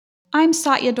I'm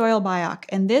Satya Doyle-Bayak,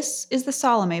 and this is the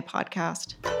Salome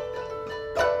Podcast.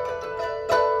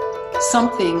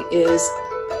 Something is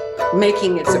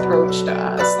making its approach to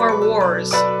us. Our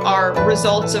wars are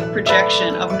results of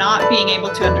projection, of not being able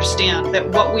to understand that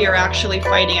what we are actually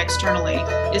fighting externally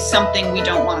is something we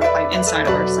don't want to fight inside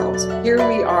of ourselves. Here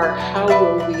we are. How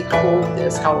will we hold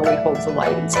this? How will we hold the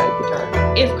light inside the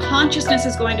dark? If consciousness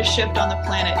is going to shift on the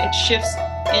planet, it shifts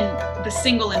in the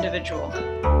single individual.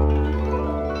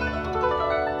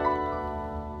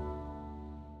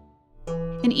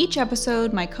 In each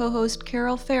episode, my co-host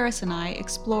Carol Ferris and I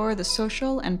explore the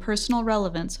social and personal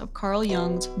relevance of Carl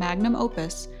Jung's magnum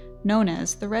opus, known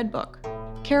as the Red Book.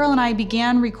 Carol and I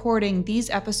began recording these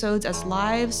episodes as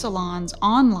live salons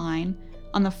online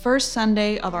on the first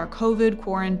Sunday of our COVID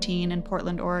quarantine in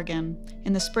Portland, Oregon,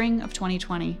 in the spring of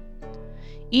 2020.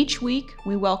 Each week,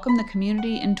 we welcome the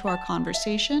community into our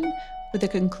conversation with a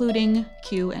concluding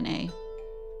Q&A.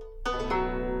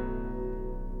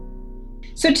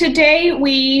 So today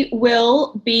we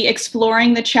will be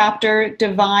exploring the chapter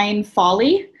Divine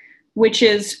Folly, which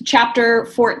is chapter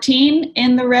 14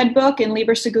 in the Red Book in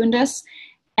Liber Secundus.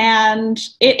 And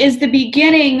it is the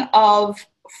beginning of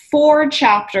 4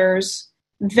 chapters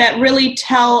that really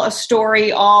tell a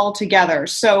story all together.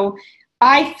 So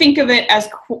I think of it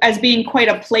as being quite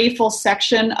a playful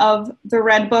section of the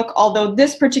Red Book, although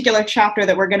this particular chapter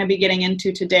that we're going to be getting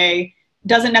into today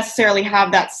doesn't necessarily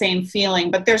have that same feeling,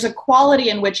 but there's a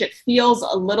quality in which it feels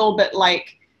a little bit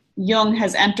like Jung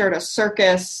has entered a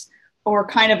circus or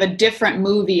kind of a different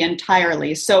movie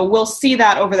entirely. So we'll see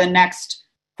that over the next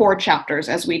 4 chapters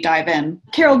as we dive in.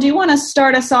 Carol, do you want to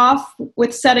start us off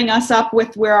with setting us up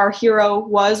with where our hero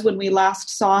was when we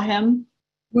last saw him?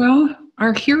 Well,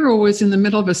 our hero was in the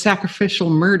middle of a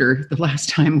sacrificial murder the last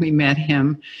time we met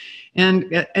him.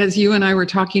 And as you and I were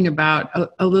talking about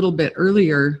a little bit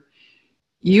earlier,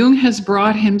 Jung has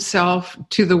brought himself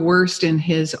to the worst in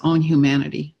his own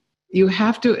humanity. You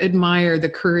have to admire the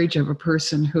courage of a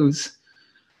person who's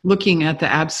looking at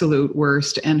the absolute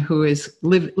worst and who is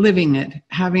living it,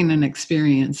 having an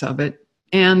experience of it.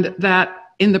 And that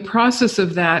in the process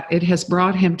of that, it has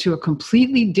brought him to a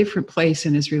completely different place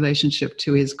in his relationship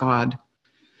to his God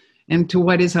and to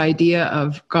what his idea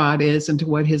of God is and to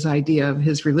what his idea of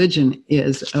his religion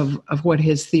is, of what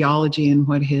his theology and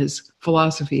what his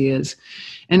philosophy is.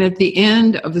 And at the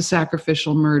end of the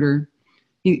sacrificial murder,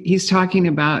 he's talking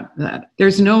about that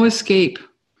there's no escape,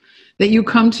 that you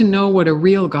come to know what a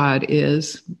real God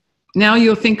is. Now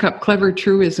you'll think up clever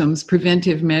truisms,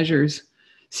 preventive measures,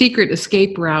 secret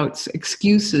escape routes,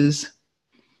 excuses,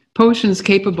 potions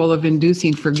capable of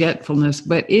inducing forgetfulness,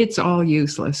 but it's all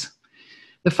useless.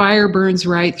 The fire burns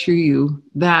right through you.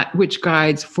 That which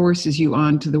guides forces you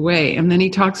on to the way. And then he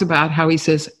talks about how he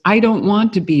says, I don't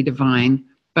want to be divine,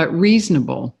 but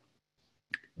reasonable.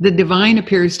 The divine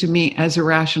appears to me as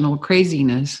irrational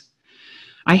craziness.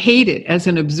 I hate it as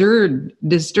an absurd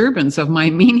disturbance of my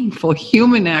meaningful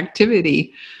human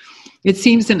activity. It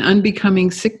seems an unbecoming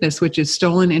sickness which is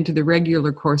stolen into the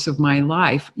regular course of my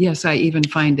life. Yes, I even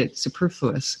find it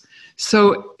superfluous.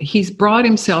 So he's brought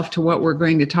himself to what we're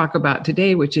going to talk about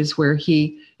today, which is where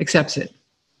he accepts it.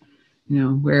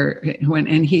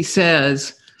 And he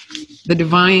says, the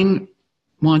divine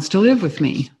wants to live with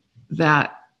me.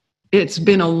 That it's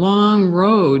been a long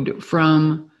road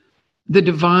from the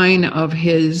divine of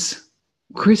his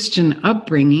Christian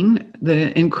upbringing,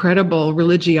 the incredible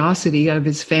religiosity of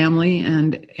his family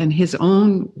and his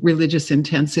own religious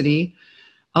intensity.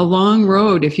 A long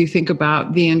road, if you think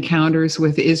about the encounters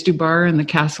with Izdubar and the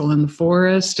castle in the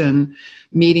forest and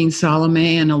meeting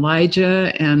Salome and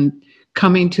Elijah and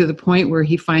coming to the point where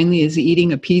he finally is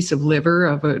eating a piece of liver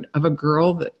of a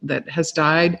girl that has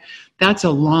died. That's a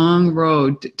long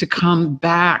road to come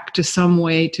back to some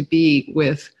way to be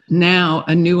with now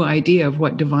a new idea of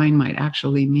what divine might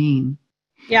actually mean.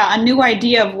 Yeah, a new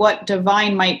idea of what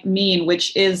divine might mean,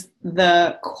 which is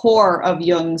the core of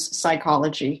Jung's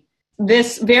psychology.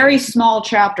 This very small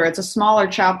chapter, it's a smaller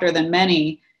chapter than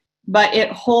many, but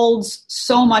it holds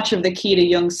so much of the key to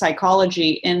Jung's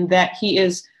psychology in that he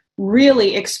is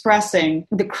really expressing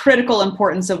the critical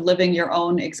importance of living your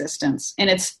own existence in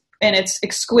its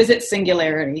exquisite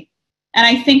singularity. And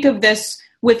I think of this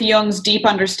with Jung's deep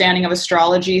understanding of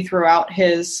astrology throughout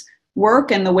his work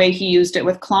and the way he used it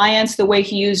with clients, the way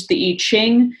he used the I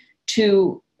Ching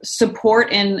to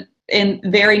support in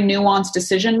very nuanced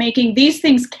decision-making. These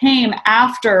things came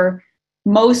after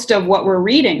most of what we're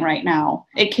reading right now.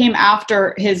 It came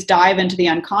after his dive into the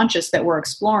unconscious that we're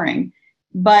exploring.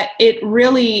 But it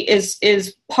really is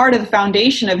part of the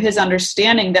foundation of his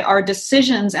understanding that our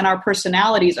decisions and our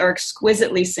personalities are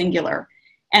exquisitely singular.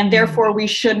 And therefore, we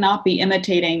should not be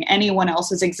imitating anyone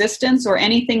else's existence or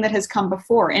anything that has come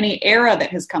before, any era that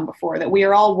has come before, that we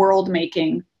are all world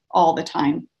making all the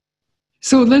time.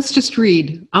 So let's just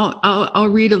read. I'll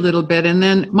read a little bit, and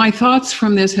then my thoughts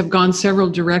from this have gone several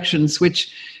directions,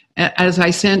 which, as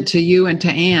I sent to you and to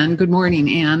Anne, good morning,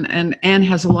 Anne, and Anne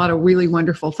has a lot of really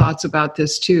wonderful thoughts about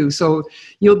this too. So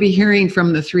you'll be hearing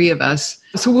from the three of us.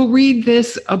 So we'll read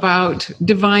this about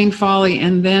divine folly,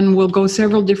 and then we'll go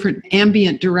several different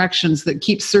ambient directions that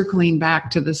keep circling back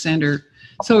to the center.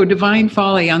 So divine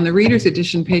folly on the Reader's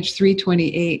Edition, page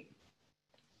 328.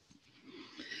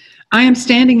 I am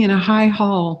standing in a high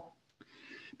hall.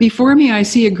 Before me, I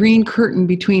see a green curtain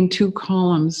between two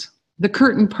columns. The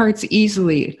curtain parts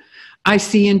easily. I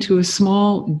see into a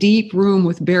small, deep room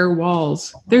with bare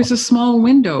walls. There's a small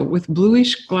window with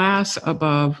bluish glass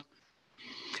above.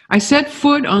 I set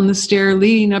foot on the stair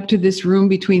leading up to this room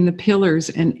between the pillars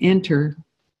and enter.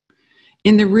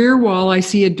 In the rear wall, I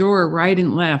see a door right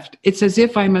and left. It's as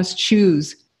if I must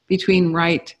choose between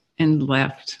right and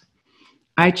left.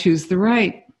 I choose the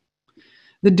right.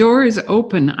 The door is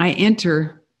open. I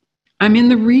enter. I'm in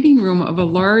the reading room of a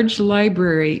large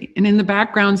library, and in the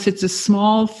background sits a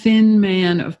small, thin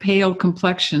man of pale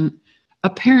complexion,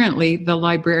 apparently the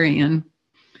librarian.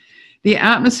 The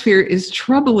atmosphere is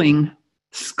troubling.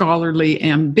 Scholarly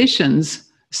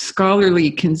ambitions,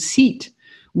 scholarly conceit,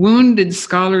 wounded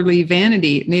scholarly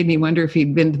vanity. It made me wonder if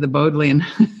he'd been to the Bodleian.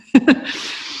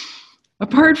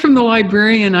 Apart from the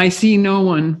librarian, I see no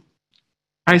one.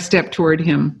 I step toward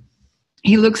him.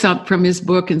 He looks up from his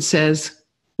book and says,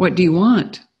 "What do you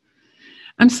want?"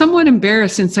 I'm somewhat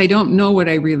embarrassed since I don't know what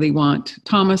I really want.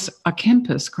 Thomas à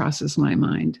Kempis crosses my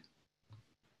mind.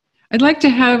 I'd like to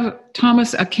have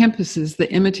Thomas à Kempis's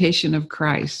The Imitation of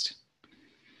Christ.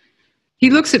 He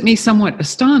looks at me somewhat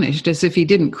astonished, as if he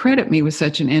didn't credit me with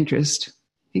such an interest.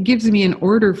 He gives me an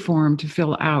order form to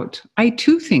fill out. I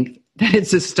too think that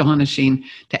it's astonishing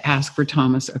to ask for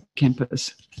Thomas à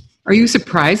Kempis. Are you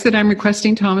surprised that I'm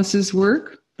requesting Thomas's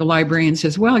work? The librarian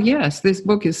says, well, yes, this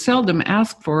book is seldom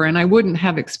asked for, and I wouldn't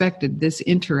have expected this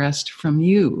interest from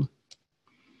you.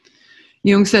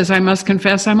 Jung says, I must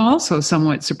confess I'm also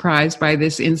somewhat surprised by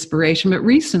this inspiration, but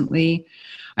recently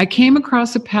I came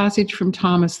across a passage from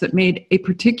Thomas that made a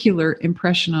particular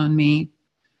impression on me.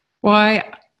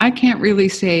 Why, I can't really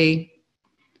say.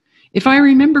 If I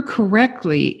remember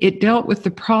correctly, it dealt with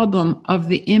the problem of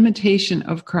the imitation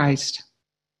of Christ.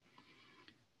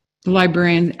 The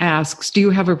librarian asks, do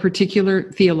you have a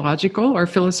particular theological or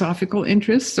philosophical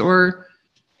interest? Or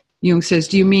Jung says,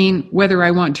 do you mean whether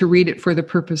I want to read it for the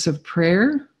purpose of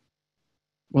prayer?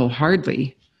 Well,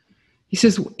 hardly. He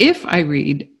says, if I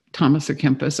read Thomas à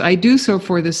Kempis, I do so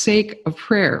for the sake of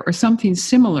prayer or something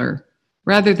similar,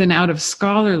 rather than out of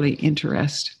scholarly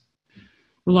interest.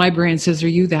 The librarian says, are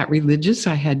you that religious?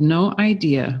 I had no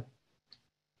idea.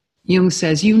 Jung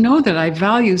says, you know that I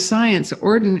value science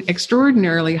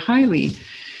extraordinarily highly,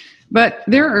 but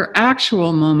there are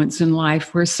actual moments in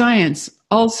life where science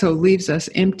also leaves us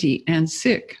empty and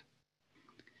sick.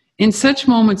 In such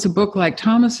moments, a book like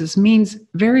Thomas's means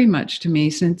very much to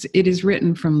me since it is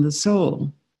written from the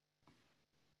soul.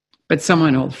 But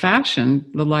somewhat old-fashioned,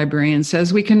 the librarian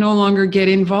says, we can no longer get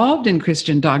involved in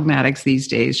Christian dogmatics these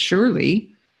days, surely.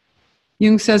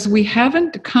 Jung says, we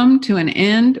haven't come to an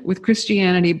end with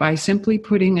Christianity by simply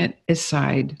putting it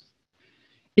aside.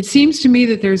 It seems to me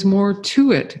that there's more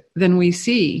to it than we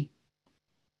see.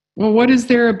 Well, what is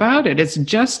there about it? It's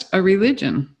just a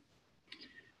religion.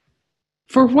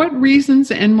 For what reasons,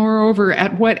 and moreover,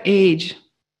 at what age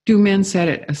do men set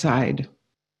it aside?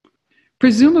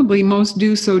 Presumably, most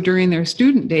do so during their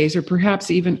student days, or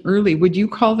perhaps even early. Would you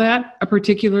call that a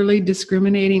particularly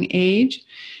discriminating age?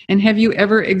 And have you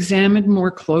ever examined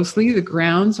more closely the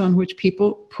grounds on which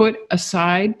people put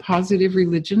aside positive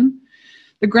religion?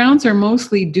 The grounds are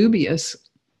mostly dubious,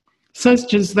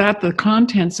 such as that the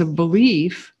contents of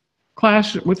belief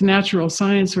clash with natural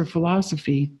science or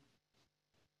philosophy.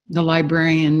 The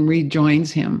librarian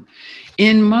rejoins him.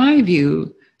 In my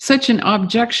view, such an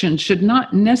objection should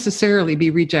not necessarily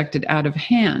be rejected out of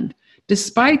hand,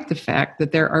 despite the fact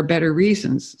that there are better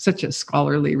reasons, such as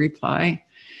scholarly reply.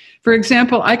 For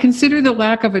example, I consider the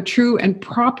lack of a true and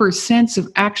proper sense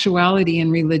of actuality in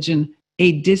religion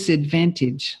a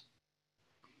disadvantage.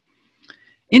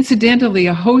 Incidentally,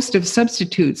 a host of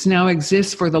substitutes now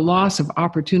exists for the loss of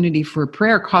opportunity for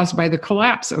prayer caused by the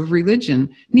collapse of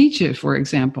religion. Nietzsche, for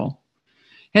example,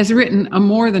 has written a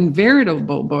more than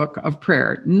veritable book of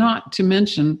prayer, not to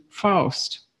mention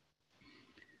Faust.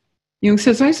 Jung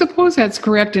says, I suppose that's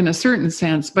correct in a certain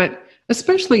sense, but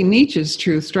Especially Nietzsche's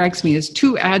truth strikes me as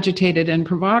too agitated and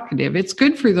provocative. It's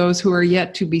good for those who are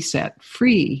yet to be set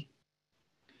free.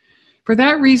 For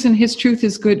that reason, his truth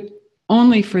is good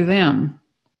only for them.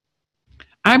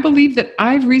 I believe that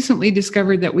I've recently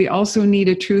discovered that we also need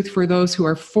a truth for those who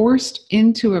are forced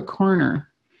into a corner.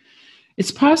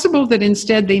 It's possible that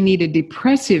instead they need a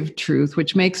depressive truth,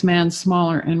 which makes man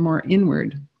smaller and more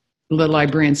inward. The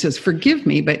librarian says, forgive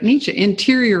me, but Nietzsche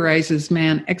interiorizes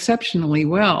man exceptionally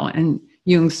well. And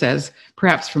Jung says,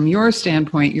 perhaps from your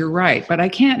standpoint, you're right, but I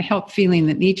can't help feeling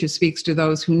that Nietzsche speaks to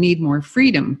those who need more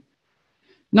freedom,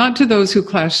 not to those who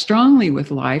clash strongly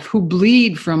with life, who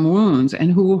bleed from wounds,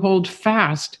 and who hold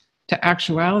fast to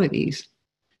actualities.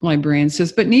 The librarian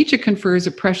says, but Nietzsche confers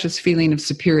a precious feeling of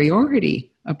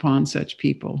superiority upon such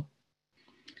people.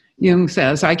 Jung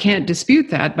says, I can't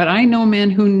dispute that, but I know men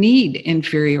who need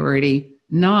inferiority,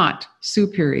 not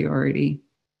superiority.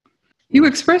 You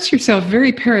express yourself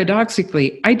very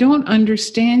paradoxically. I don't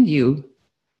understand you.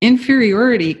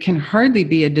 Inferiority can hardly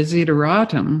be a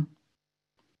desideratum.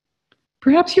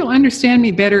 Perhaps you'll understand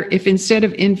me better if instead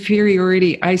of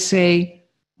inferiority, I say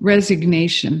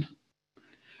resignation,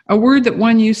 a word that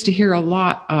one used to hear a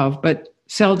lot of, but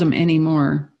seldom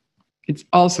anymore. It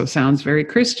also sounds very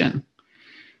Christian.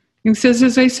 He says,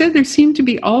 as I said, there seem to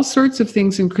be all sorts of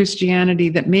things in Christianity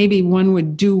that maybe one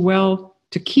would do well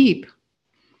to keep.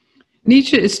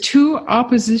 Nietzsche is too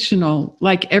oppositional,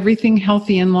 like everything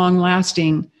healthy and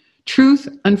long-lasting. Truth,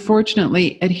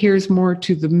 unfortunately, adheres more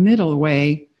to the middle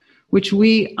way, which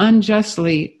we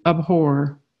unjustly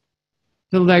abhor.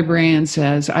 The librarian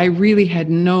says, I really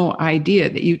had no idea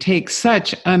that you take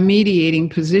such a mediating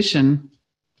position,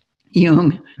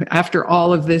 Jung, after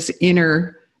all of this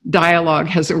inner dialogue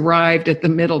has arrived at the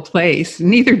middle place.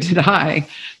 Neither did I.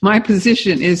 My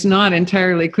position is not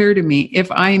entirely clear to me.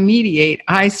 If I mediate,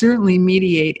 I certainly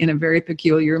mediate in a very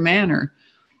peculiar manner.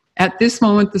 At this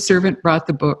moment, the servant brought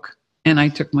the book, and I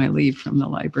took my leave from the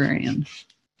librarian.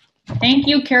 Thank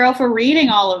you, Carol, for reading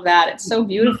all of that. It's so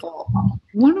beautiful.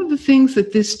 One of the things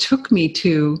that this took me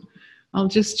to, I'll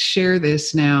just share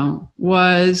this now,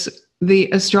 was the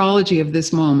astrology of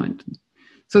this moment.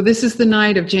 So this is the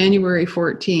night of January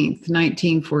 14th,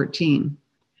 1914.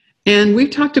 And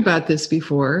we've talked about this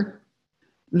before,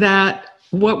 that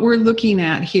what we're looking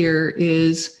at here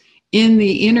is in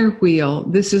the inner wheel,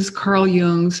 this is Carl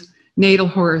Jung's natal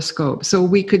horoscope. So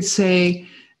we could say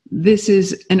this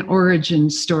is an origin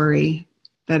story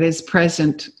that is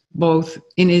present both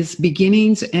in his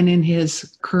beginnings and in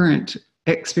his current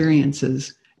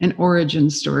experiences, an origin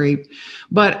story,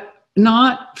 but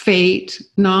not fate,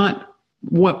 not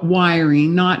what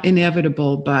wiring, not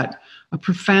inevitable, but a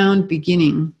profound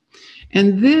beginning.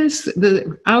 And this,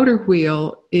 the outer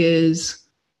wheel, is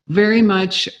very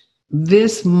much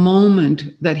this moment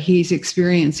that he's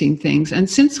experiencing things. And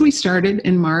since we started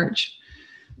in March,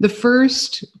 the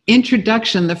first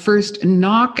introduction, the first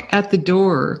knock at the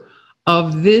door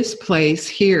of this place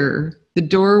here, the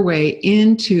doorway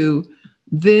into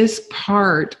this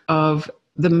part of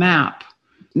the map,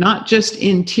 not just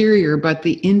interior, but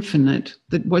the infinite,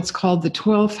 what's called the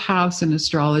 12th house in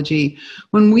astrology.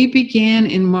 When we began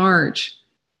in March,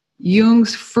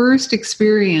 Jung's first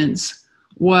experience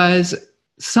was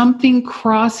something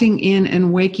crossing in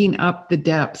and waking up the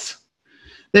depths.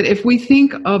 That if we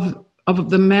think of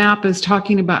the map as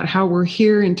talking about how we're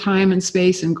here in time and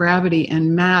space and gravity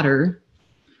and matter,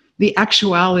 the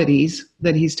actualities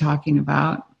that he's talking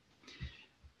about,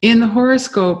 in the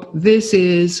horoscope, this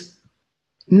is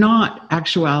not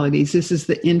actualities. This is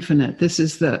the infinite. This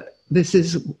is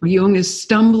Jung is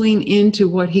stumbling into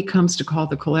what he comes to call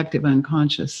the collective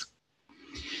unconscious.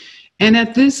 And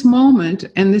at this moment,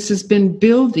 and this has been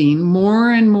building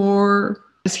more and more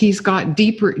as he's got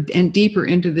deeper and deeper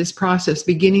into this process,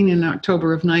 beginning in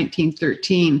October of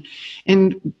 1913,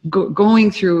 and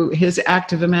going through his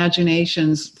active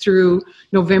imaginations through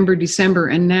November, December,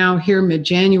 and now here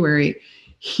mid-January,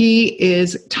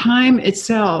 time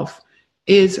itself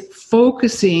is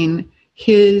focusing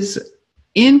his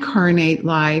incarnate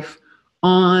life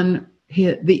on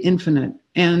the infinite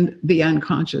and the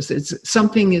unconscious.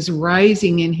 Something is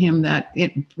rising in him that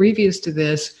previous to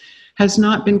this has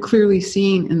not been clearly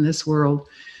seen in this world.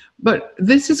 But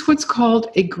this is what's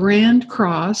called a grand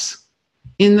cross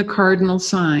in the cardinal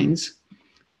signs.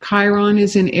 Chiron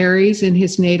is in Aries in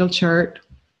his natal chart,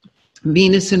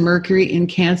 Venus and Mercury in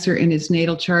Cancer in his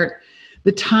natal chart.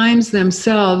 The times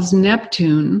themselves,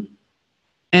 Neptune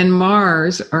and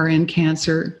Mars are in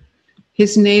Cancer.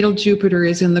 His natal Jupiter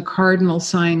is in the cardinal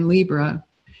sign Libra.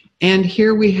 And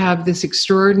here we have this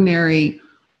extraordinary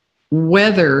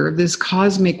weather, this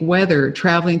cosmic weather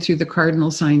traveling through the cardinal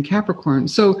sign Capricorn.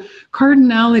 So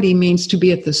cardinality means to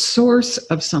be at the source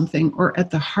of something, or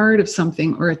at the heart of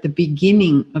something, or at the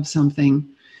beginning of something.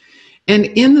 And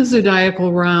in the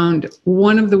zodiacal round,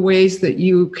 one of the ways that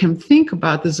you can think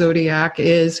about the zodiac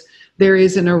is there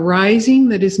is an arising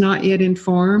that is not yet in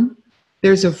form,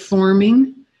 there's a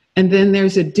forming, and then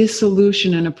there's a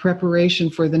dissolution and a preparation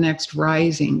for the next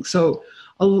rising. So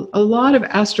a lot of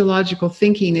astrological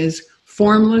thinking is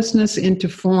formlessness into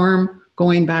form,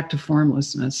 going back to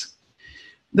formlessness.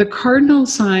 The cardinal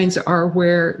signs are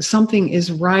where something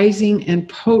is rising and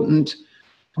potent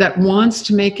that wants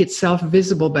to make itself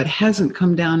visible but hasn't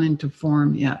come down into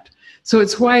form yet. So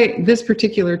it's why this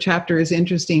particular chapter is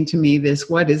interesting to me, this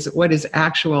what is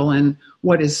actual and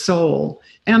what is soul.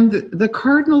 And the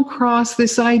cardinal cross,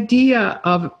 this idea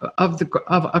of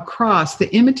a cross,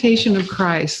 the imitation of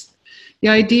Christ, the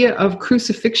idea of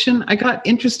crucifixion. I got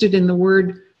interested in the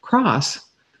word cross.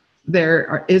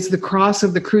 There is the cross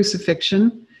of the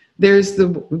crucifixion. There's the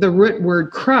root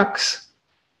word crux,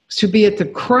 to be at the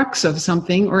crux of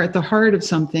something or at the heart of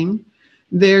something.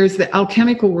 There's the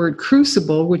alchemical word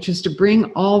crucible, which is to bring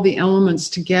all the elements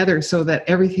together so that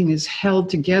everything is held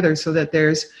together, so that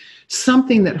there's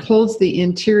something that holds the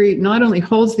interior, not only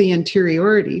holds the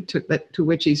interiority to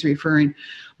which he's referring,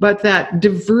 but that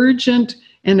divergent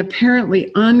and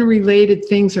apparently unrelated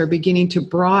things are beginning to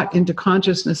brought into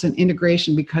consciousness and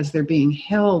integration because they're being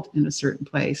held in a certain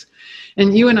place.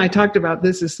 And you and I talked about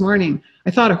this morning.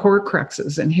 I thought of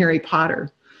Horcruxes and Harry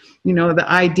Potter. You know, the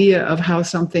idea of how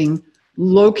something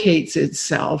locates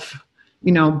itself,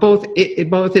 you know, both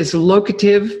is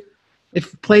locative,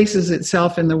 it places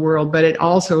itself in the world, but it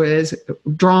also is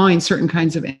drawing certain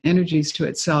kinds of energies to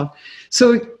itself.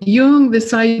 So Jung,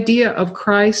 this idea of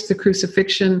Christ, the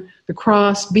crucifixion, the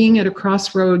cross, being at a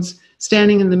crossroads,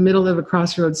 standing in the middle of a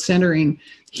crossroads, centering,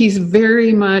 he's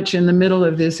very much in the middle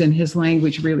of this, and his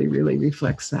language really, really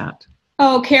reflects that.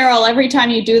 Oh, Carol, every time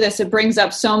you do this, it brings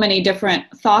up so many different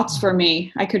thoughts for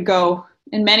me. I could go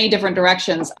in many different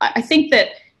directions. I think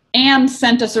that Anne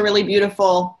sent us a really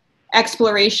beautiful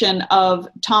exploration of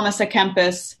Thomas à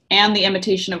Kempis and the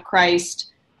Imitation of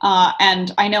Christ,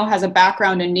 and I know has a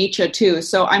background in Nietzsche too.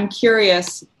 So I'm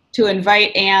curious to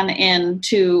invite Anne in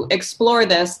to explore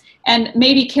this. And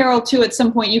maybe Carol too, at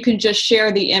some point you can just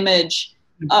share the image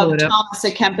of Thomas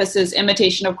à Kempis's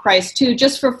Imitation of Christ too,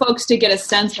 just for folks to get a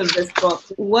sense of this book,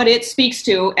 what it speaks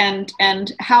to, and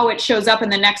how it shows up in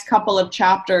the next couple of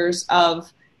chapters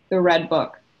of the Red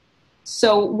Book.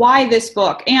 So why this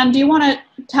book? Anne, do you want to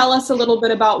tell us a little bit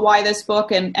about why this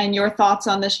book and your thoughts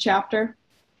on this chapter?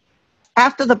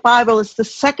 After the Bible, it's the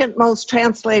second most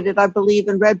translated, I believe,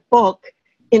 and read book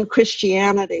in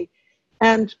Christianity.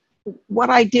 And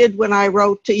what I did when I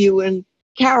wrote to you and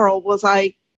Carol was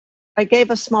I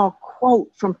gave a small quote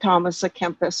from Thomas à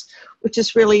Kempis, which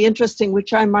is really interesting,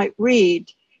 which I might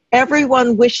read.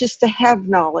 Everyone wishes to have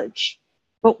knowledge,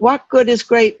 but what good is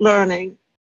great learning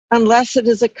unless it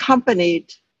is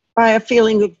accompanied by a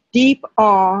feeling of deep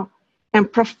awe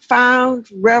and profound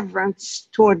reverence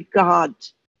toward God?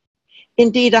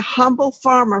 Indeed, a humble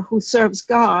farmer who serves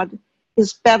God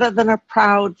is better than a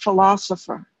proud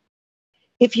philosopher.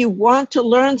 If you want to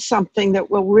learn something that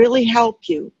will really help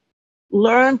you,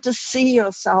 learn to see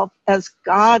yourself as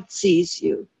God sees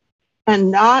you, and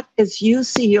not as you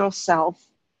see yourself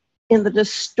in the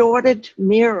distorted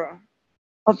mirror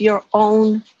of your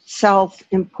own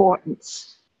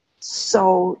self-importance.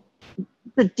 So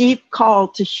the deep call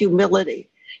to humility.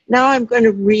 Now I'm going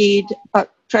to read a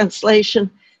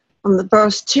translation from the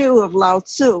verse 2 of Lao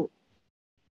Tzu.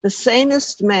 The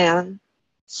sanest man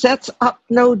sets up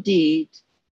no deed,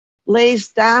 lays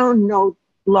down no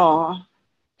law,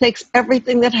 takes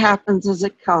everything that happens as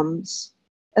it comes,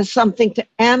 as something to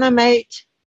animate,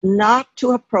 not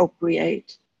to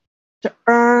appropriate, to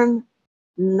earn,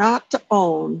 not to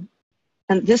own.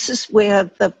 And this is where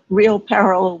the real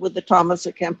parallel with the Thomas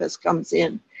à Kempis comes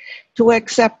in. To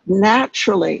accept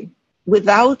naturally,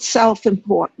 without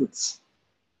self-importance.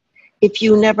 If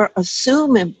you never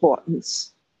assume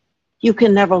importance, you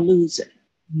can never lose it.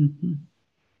 Mm-hmm.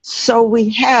 So we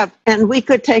have, and we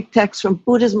could take texts from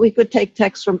Buddhism, we could take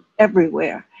texts from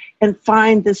everywhere and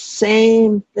find the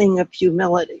same thing of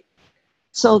humility.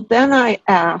 So then I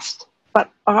asked,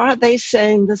 but are they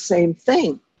saying the same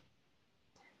thing?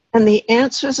 And the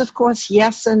answer is, of course,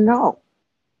 yes and no.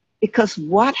 Because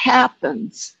what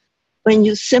happens when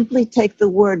you simply take the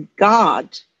word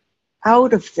God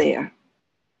out of there?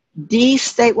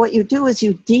 What you do is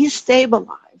you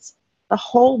destabilize the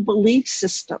whole belief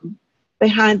system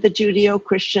behind the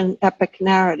Judeo-Christian epic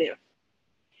narrative.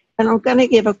 And I'm going to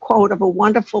give a quote of a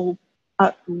wonderful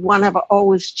one I've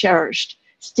always cherished.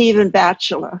 Stephen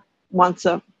Batchelor, once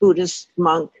a Buddhist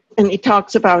monk, and he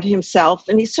talks about himself,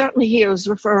 and he certainly here is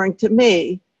referring to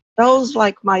me, those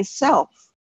like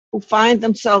myself who find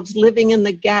themselves living in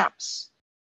the gaps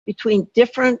between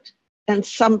different and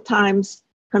sometimes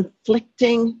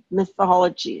conflicting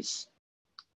mythologies.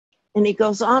 And he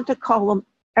goes on to call them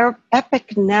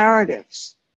epic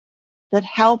narratives that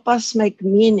help us make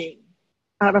meaning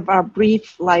out of our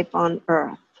brief life on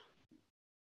earth.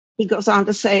 He goes on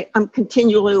to say, I'm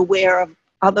continually aware of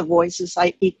other voices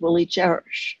I equally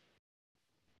cherish.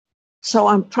 So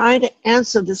I'm trying to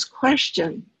answer this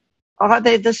question. Are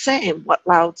they the same, what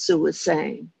Lao Tzu is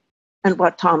saying and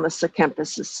what Thomas à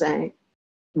Kempis is saying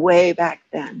way back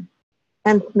then?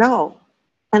 And no.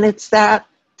 And it's that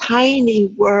tiny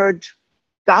word,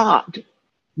 God,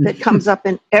 that comes up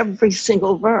in every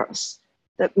single verse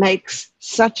that makes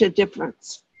such a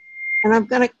difference. And I'm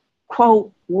going to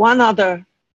quote one other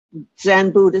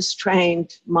Zen Buddhist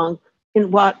trained monk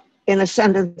in a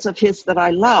sentence of his that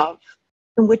I love,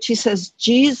 in which he says,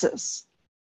 Jesus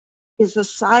is the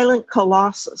silent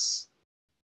colossus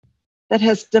that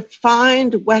has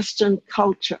defined Western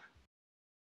culture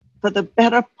for the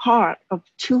better part of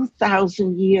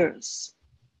 2,000 years.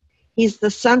 He's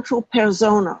the central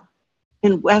persona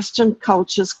in Western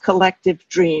culture's collective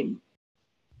dream.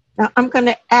 Now, I'm going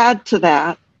to add to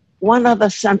that one other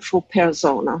central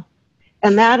persona,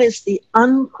 and that is the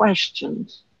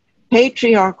unquestioned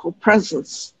patriarchal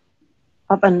presence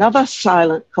of another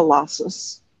silent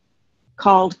colossus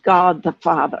called God the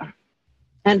Father.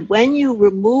 And when you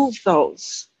remove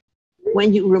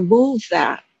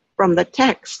that from the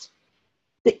text,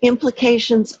 the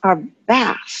implications are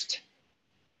vast.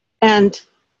 And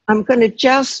I'm going to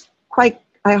just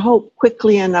I hope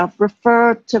quickly enough,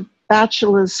 refer to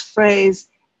Batchelor's phrase,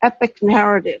 epic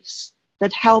narratives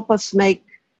that help us make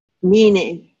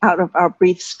meaning out of our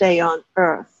brief stay on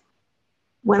earth.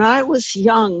 When I was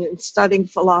young and studying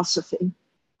philosophy,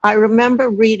 I remember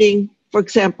reading, for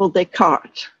example,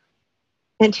 Descartes.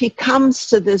 And he comes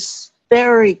to this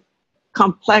very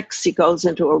complex, he goes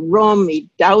into a room, he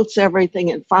doubts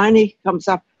everything, and finally he comes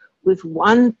up with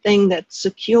one thing that's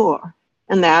secure.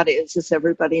 And that is, as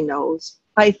everybody knows,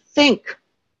 I think,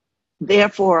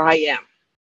 therefore I am.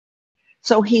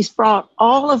 So he's brought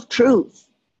all of truth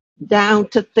down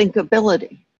to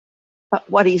thinkability. But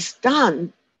what he's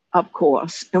done, of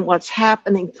course, and what's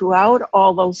happening throughout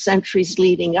all those centuries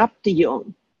leading up to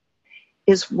Jung,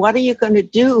 is what are you going to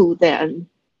do then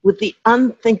with the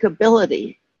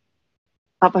unthinkability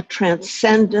of a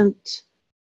transcendent,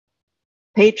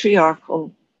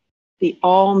 patriarchal, the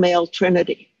all-male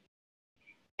Trinity?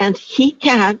 And he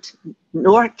can't,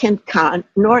 nor can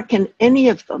any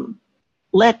of them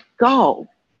let go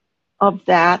of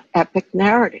that epic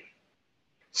narrative.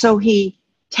 So he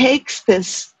takes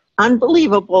this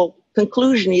unbelievable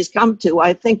conclusion he's come to,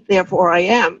 I think, therefore I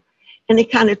am, and he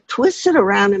kind of twists it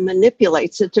around and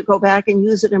manipulates it to go back and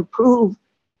use it and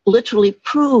literally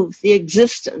prove the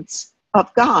existence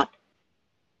of God.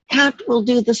 Kant will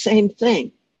do the same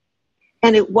thing.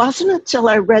 And it wasn't until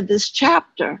I read this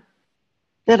chapter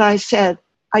that I said,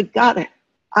 I got it.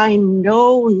 I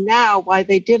know now why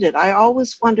they did it. I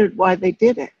always wondered why they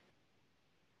did it.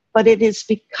 But it is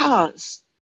because,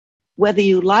 whether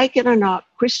you like it or not,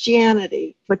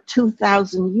 Christianity for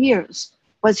 2,000 years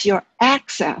was your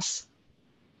access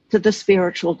to the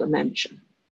spiritual dimension.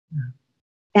 Yeah.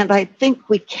 And I think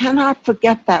we cannot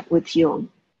forget that with Jung.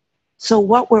 So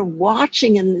what we're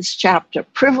watching in this chapter,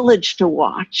 privileged to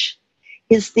watch,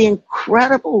 is the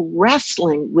incredible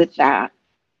wrestling with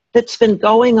that's been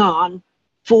going on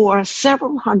for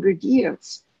several hundred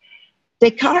years.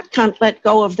 Descartes can't let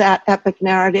go of that epic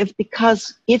narrative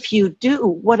because if you do,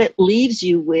 what it leaves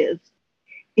you with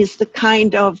is the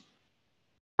kind of,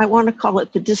 I want to call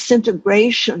it the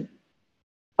disintegration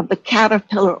of the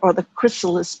caterpillar or the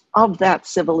chrysalis of that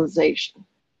civilization.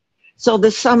 So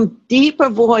there's some deeper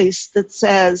voice that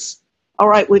says, all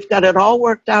right, we've got it all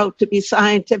worked out to be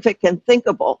scientific and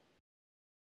thinkable.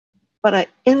 But an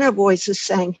inner voice is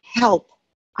saying, help,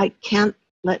 I can't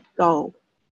let go.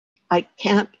 I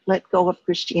can't let go of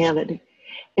Christianity.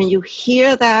 And you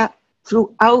hear that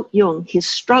throughout Jung, his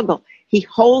struggle. He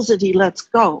holds it, he lets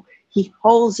go. He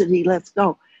holds it, he lets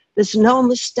go. There's no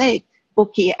mistake.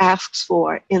 Book he asks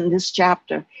for in this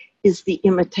chapter is the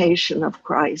imitation of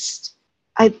Christ.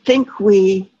 I think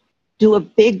we do a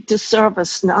big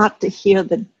disservice not to hear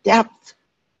the depth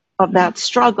of that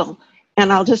struggle.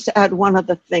 And I'll just add one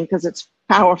other thing because it's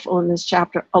powerful in this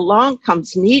chapter. Along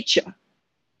comes Nietzsche,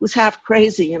 who's half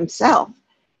crazy himself,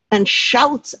 and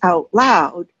shouts out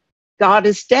loud God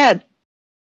is dead.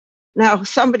 Now,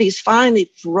 somebody's finally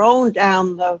thrown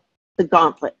down the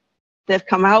gauntlet. They've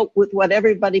come out with what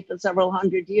everybody for several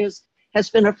hundred years has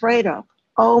been afraid of.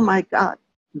 Oh my God,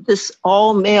 this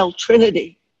all-male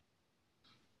Trinity,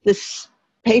 this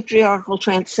patriarchal,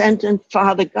 transcendent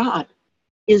Father God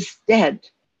is dead.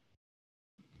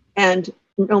 And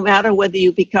no matter whether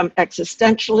you become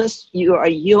existentialist, you are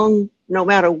Jung, no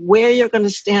matter where you're going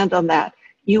to stand on that,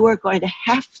 you are going to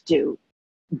have to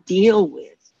deal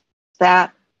with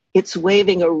that. It's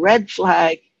waving a red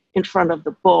flag in front of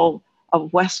the bull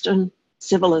of Western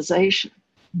civilization.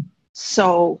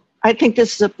 So I think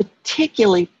this is a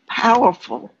particularly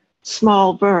powerful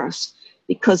small verse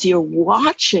because you're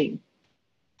watching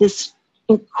this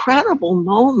incredible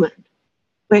moment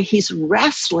where he's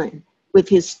wrestling with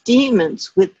his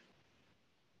demons, with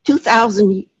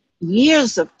 2,000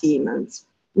 years of demons,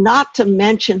 not to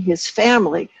mention his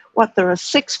family. What, there are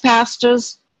 6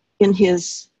 pastors in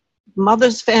his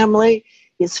mother's family,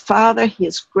 his father,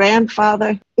 his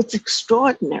grandfather. It's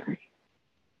extraordinary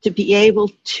to be able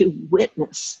to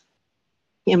witness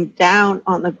him down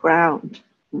on the ground,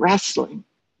 wrestling.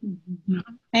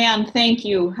 Anne, thank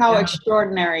you. How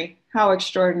extraordinary. How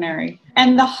extraordinary.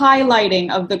 And the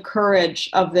highlighting of the courage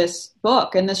of this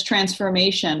book and this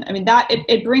transformation. I mean, that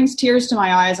it brings tears to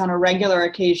my eyes on a regular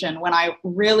occasion when I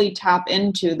really tap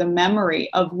into the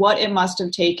memory of what it must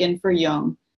have taken for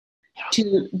Jung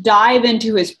to dive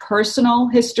into his personal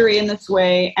history in this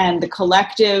way and the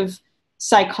collective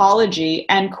psychology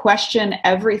and question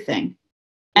everything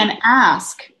and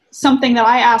ask something that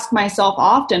I ask myself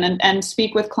often and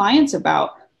speak with clients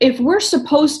about. If we're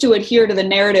supposed to adhere to the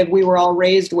narrative we were all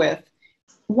raised with,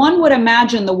 one would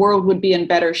imagine the world would be in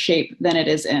better shape than it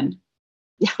is in.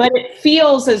 Yeah. But it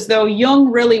feels as though Jung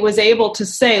really was able to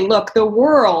say, look, the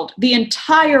world, the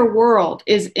entire world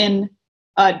is in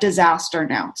a disaster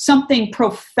now. Something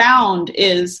profound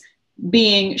is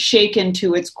being shaken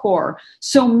to its core.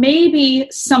 So maybe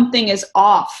something is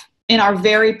off in our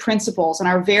very principles and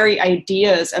our very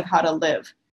ideas of how to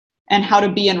live and how to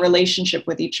be in relationship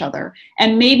with each other.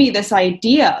 And maybe this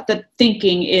idea that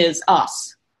thinking is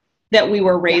us, that we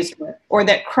were raised with, or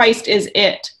that Christ is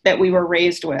it that we were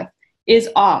raised with, is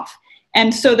off.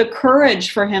 And so the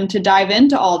courage for him to dive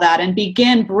into all that and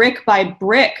begin brick by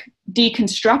brick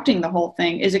deconstructing the whole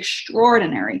thing is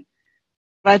extraordinary.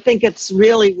 I think it's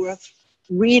really worth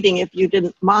reading, if you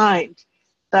didn't mind,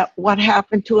 that what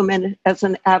happened to him as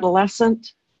an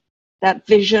adolescent, that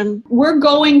vision. We're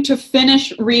going to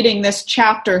finish reading this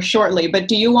chapter shortly, but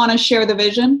do you want to share the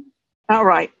vision? All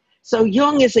right. So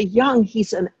Jung is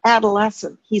he's an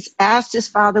adolescent. He's asked his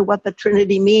father what the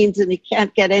Trinity means, and he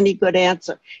can't get any good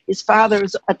answer. His father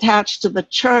is attached to the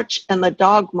church and the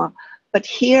dogma. But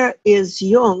here is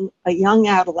Jung, a young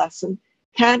adolescent,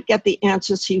 can't get the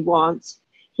answers he wants.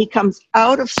 He comes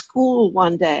out of school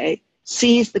one day,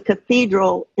 sees the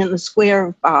cathedral in the square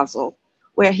of Basel,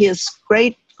 where his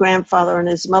great-grandfather on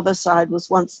his mother's side was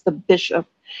once the bishop.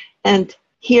 And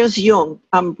here's Jung.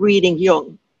 I'm reading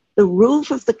Jung. The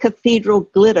roof of the cathedral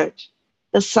glittered,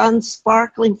 the sun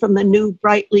sparkling from the new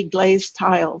brightly glazed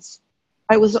tiles.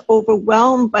 I was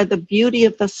overwhelmed by the beauty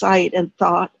of the sight and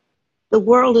thought, the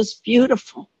world is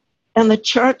beautiful, and the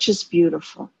church is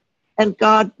beautiful, and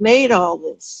God made all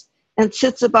this, and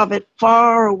sits above it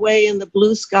far away in the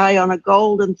blue sky on a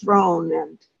golden throne.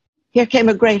 And here came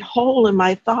a great hole in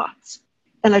my thoughts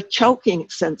and a choking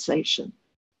sensation.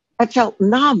 I felt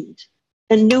numbed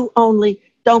and knew only,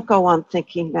 don't go on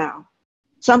thinking now.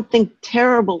 Something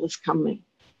terrible is coming,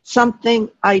 something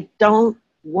I don't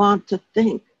want to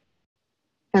think.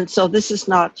 And so this is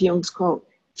not Jung's quote.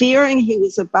 Fearing he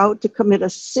was about to commit a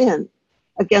sin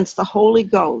against the Holy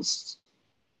Ghost,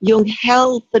 Jung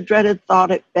held the dreaded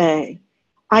thought at bay.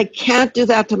 I can't do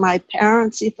that to my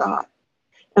parents, he thought,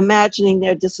 imagining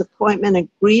their disappointment and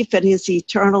grief at his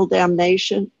eternal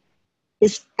damnation.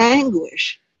 His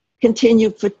anguish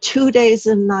continued for 2 days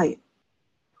and nights.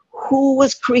 Who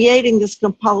was creating this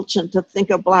compulsion to think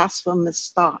a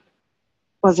blasphemous thought?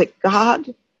 Was it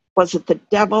God? Was it the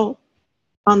devil?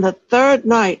 On the 3rd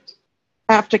night,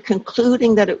 after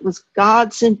concluding that it was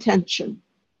God's intention,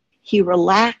 he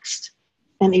relaxed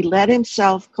and he let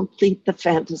himself complete the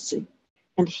fantasy.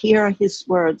 And here are his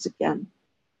words again.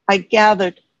 I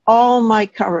gathered all my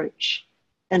courage.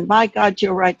 And my God,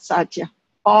 you're right, Satya.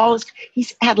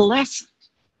 He's adolescent.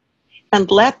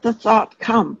 And let the thought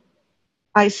come.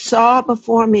 I saw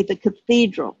before me the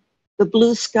cathedral, the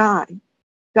blue sky.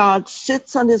 God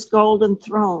sits on his golden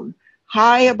throne,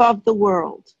 high above the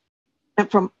world. And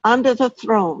from under the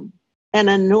throne, an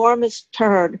enormous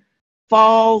turd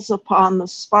falls upon the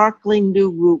sparkling new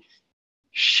roof,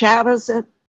 shatters it,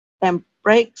 and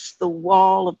breaks the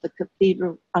wall of the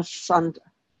cathedral asunder.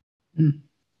 Mm.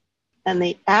 And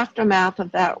the aftermath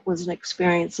of that was an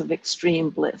experience of extreme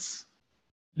bliss.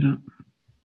 Yeah.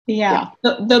 Yeah.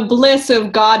 The bliss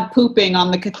of God pooping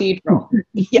on the cathedral.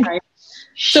 Yeah. Right?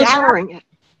 Showering it.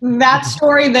 That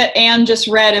story that Anne just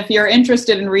read, if you're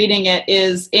interested in reading it,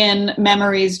 is in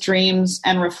Memories, Dreams,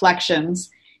 and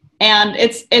Reflections. And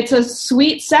it's a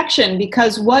sweet section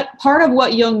because part of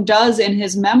what Jung does in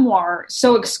his memoir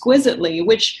so exquisitely,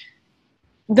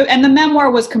 and the memoir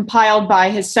was compiled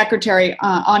by his secretary,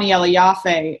 Aniela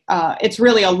Jaffe. It's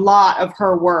really a lot of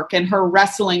her work and her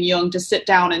wrestling Jung to sit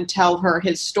down and tell her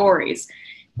his stories.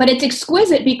 But it's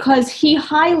exquisite because he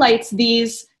highlights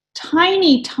these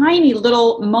tiny, tiny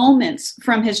little moments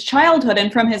from his childhood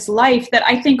and from his life that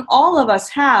I think all of us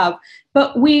have,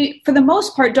 but we, for the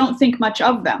most part, don't think much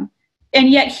of them. And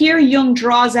yet here Jung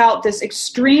draws out this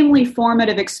extremely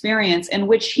formative experience in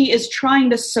which he is trying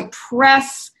to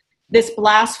suppress this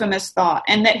blasphemous thought,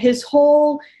 and that his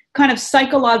whole kind of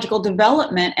psychological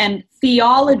development and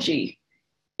theology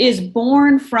is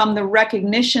born from the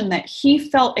recognition that he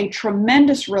felt a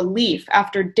tremendous relief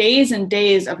after days and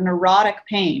days of neurotic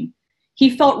pain. He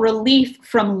felt relief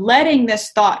from letting this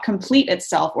thought complete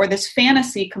itself, or this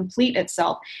fantasy complete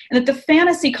itself, and that the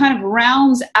fantasy kind of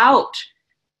rounds out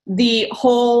the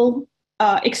whole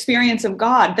experience of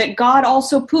God, that God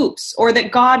also poops, or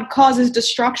that God causes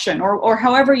destruction, or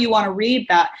however you want to read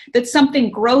that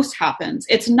something gross happens.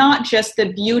 It's not just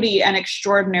the beauty and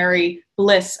extraordinary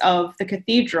bliss of the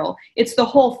cathedral. It's the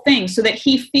whole thing, so that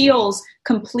he feels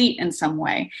complete in some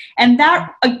way. And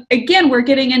that, again, we're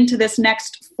getting into this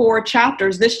next 4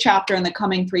 chapters, this chapter and the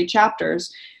coming 3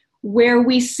 chapters, where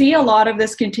we see a lot of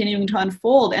this continuing to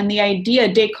unfold. And the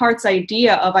idea, Descartes'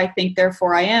 idea of I think,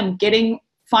 therefore I am, getting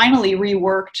finally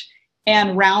reworked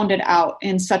and rounded out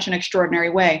in such an extraordinary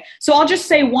way. So I'll just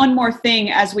say one more thing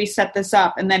as we set this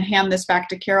up and then hand this back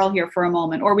to Carol here for a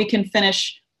moment, or we can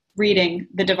finish reading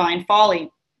The Divine Folly.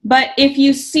 But if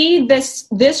you see this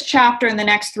chapter and the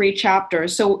next 3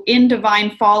 chapters, so in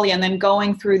Divine Folly and then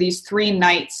going through these 3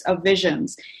 nights of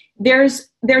visions, there's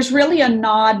really a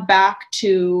nod back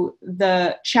to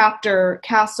the chapter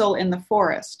Castle in the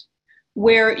Forest,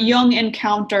 where Jung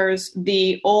encounters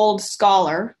the old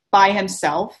scholar by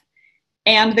himself,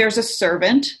 and there's a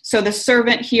servant. So the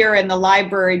servant here in the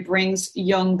library brings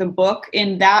Jung the book.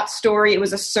 In that story, it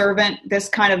was a servant, this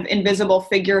kind of invisible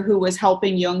figure who was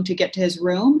helping Jung to get to his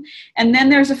room. And then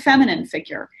there's a feminine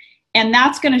figure. And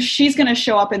she's going to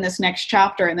show up in this next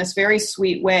chapter in this very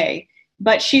sweet way.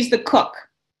 But she's the cook.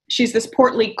 She's this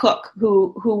portly cook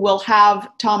who will have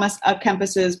Thomas à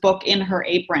Kempis's book in her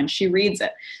apron. She reads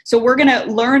it. So we're going to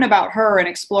learn about her and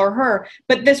explore her.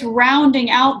 But this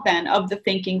rounding out then of the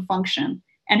thinking function,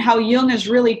 and how Jung is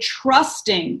really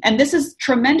trusting. And this is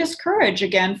tremendous courage,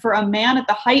 again, for a man at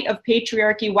the height of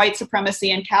patriarchy, white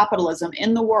supremacy, and capitalism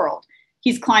in the world.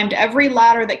 He's climbed every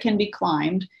ladder that can be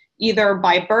climbed, either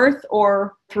by birth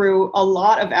or through a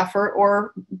lot of effort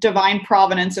or divine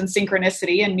providence and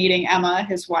synchronicity and meeting Emma,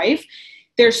 his wife.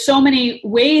 There's so many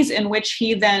ways in which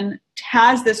he then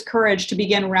has this courage to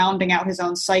begin rounding out his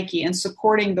own psyche and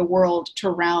supporting the world to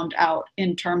round out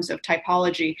in terms of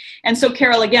typology. And so,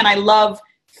 Carol, again, I love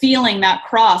feeling that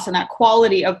cross and that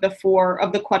quality of the 4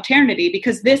 of the quaternity,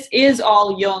 because this is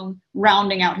all Jung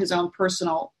rounding out his own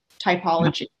personal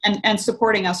typology and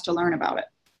supporting us to learn about it.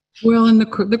 Well, and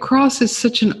the cross is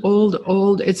such an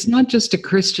old, it's not just a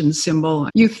Christian symbol.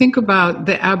 You think about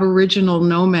the Aboriginal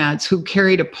nomads who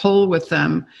carried a pole with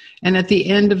them, and at the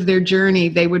end of their journey,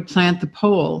 they would plant the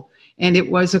pole, and it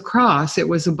was a cross. It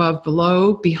was above,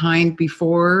 below, behind,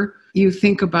 before. You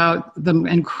think about the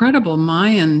incredible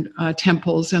Mayan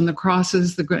temples and the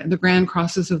crosses, the grand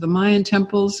crosses of the Mayan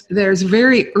temples. There's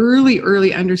very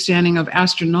early understanding of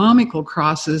astronomical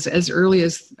crosses as early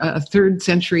as 3rd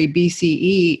century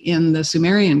BCE in the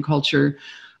Sumerian culture,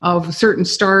 of certain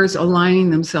stars aligning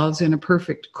themselves in a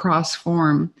perfect cross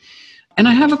form. And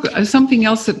I have something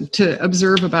else to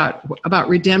observe about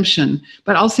redemption,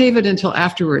 but I'll save it until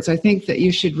afterwards. I think that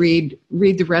you should read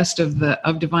the rest of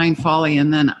Divine Folly,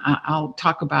 and then I'll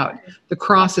talk about the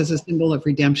cross as a symbol of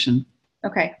redemption.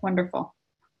 Okay, wonderful.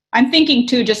 I'm thinking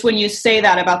too, just when you say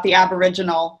that about the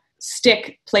Aboriginal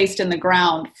stick placed in the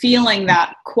ground, feeling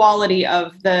that quality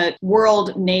of the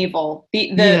world navel,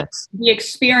 the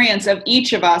experience of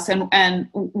each of us, and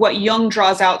what Jung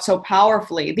draws out so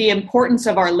powerfully, the importance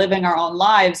of our living our own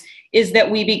lives is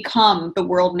that we become the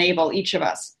world navel, each of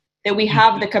us, that we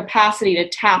have the capacity to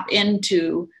tap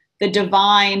into the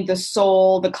divine, the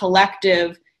soul, the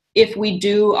collective, if we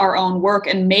do our own work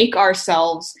and make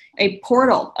ourselves a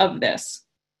portal of this.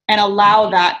 and allow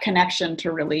that connection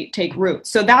to really take root.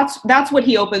 So that's what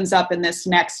he opens up in this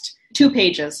next 2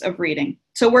 pages of reading.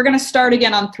 So we're going to start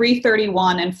again on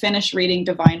 331 and finish reading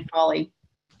Divine Folly.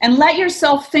 And let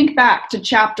yourself think back to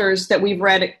chapters that we've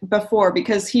read before,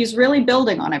 because he's really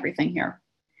building on everything here.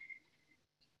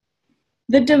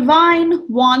 The divine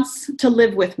wants to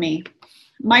live with me.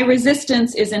 My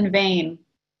resistance is in vain.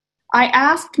 I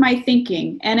asked my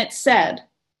thinking, and it said,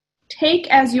 take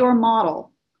as your model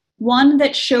one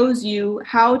that shows you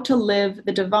how to live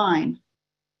the divine.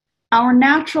 Our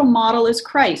natural model is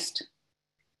Christ.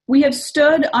 We have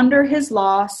stood under his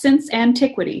law since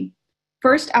antiquity,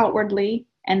 first outwardly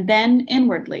and then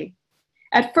inwardly.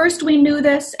 At first we knew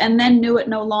this and then knew it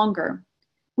no longer.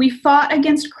 We fought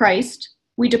against Christ,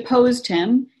 we deposed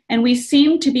him, and we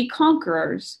seemed to be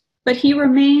conquerors, but he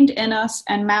remained in us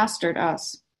and mastered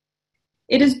us.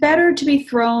 It is better to be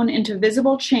thrown into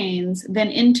visible chains than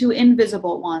into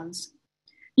invisible ones.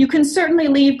 You can certainly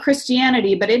leave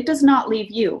Christianity, but it does not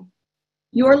leave you.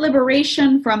 Your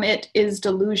liberation from it is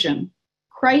delusion.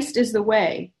 Christ is the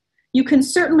way. You can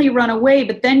certainly run away,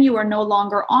 but then you are no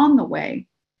longer on the way.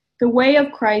 The way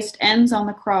of Christ ends on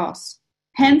the cross.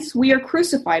 Hence, we are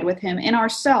crucified with him in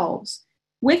ourselves.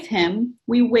 With him,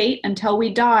 we wait until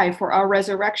we die for our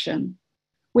resurrection.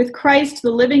 With Christ,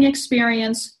 the living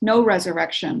experience no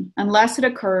resurrection, unless it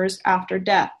occurs after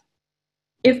death.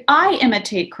 If I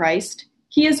imitate Christ,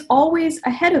 he is always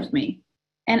ahead of me,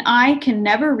 and I can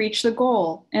never reach the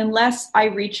goal unless I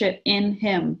reach it in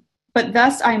him. But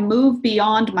thus I move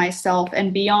beyond myself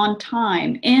and beyond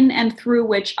time, in and through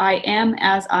which I am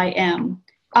as I am.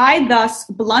 I thus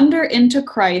blunder into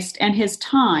Christ and his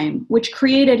time, which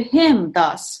created him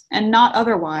thus, and not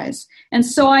otherwise. And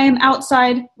so I am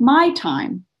outside my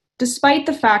time, despite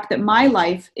the fact that my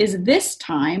life is this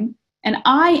time, and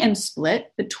I am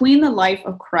split between the life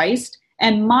of Christ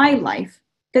and my life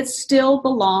that still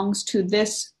belongs to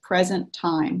this present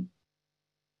time.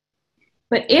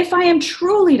 But if I am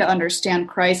truly to understand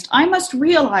Christ, I must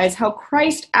realize how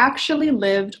Christ actually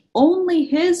lived only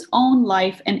his own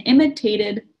life and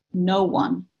imitated no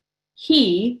one.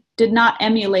 He did not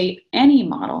emulate any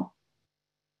model.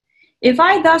 If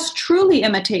I thus truly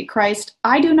imitate Christ,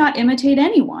 I do not imitate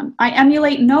anyone. I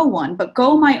emulate no one, but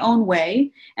go my own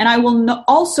way, and I will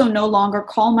also no longer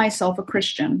call myself a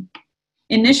Christian.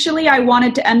 Initially, I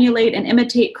wanted to emulate and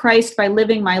imitate Christ by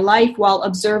living my life while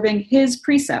observing his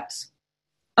precepts.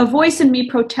 A voice in me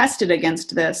protested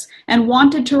against this and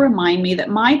wanted to remind me that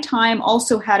my time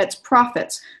also had its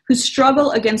prophets who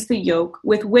struggle against the yoke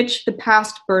with which the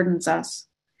past burdens us.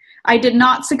 I did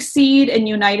not succeed in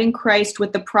uniting Christ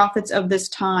with the prophets of this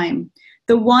time.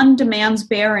 The one demands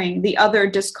bearing, the other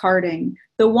discarding.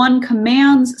 The one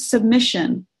commands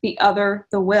submission, the other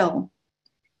the will.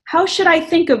 How should I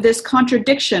think of this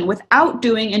contradiction without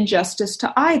doing injustice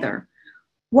to either?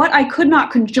 What I could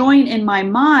not conjoin in my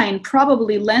mind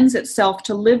probably lends itself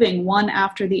to living one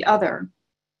after the other.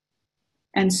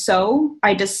 And so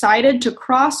I decided to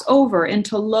cross over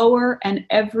into lower and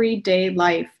everyday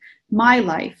life, my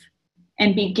life,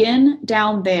 and begin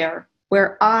down there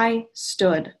where I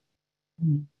stood.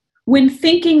 When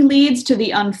thinking leads to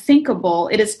the unthinkable,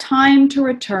 it is time to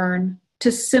return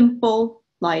to simple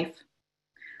life.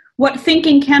 What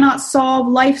thinking cannot solve,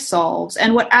 life solves,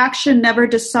 and what action never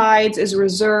decides is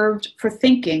reserved for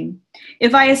thinking.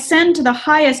 If I ascend to the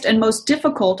highest and most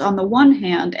difficult on the one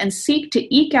hand and seek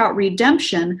to eke out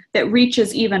redemption that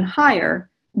reaches even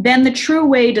higher, then the true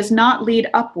way does not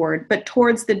lead upward, but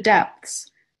towards the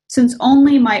depths, since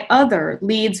only my other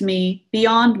leads me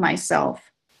beyond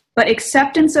myself. But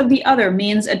acceptance of the other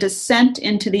means a descent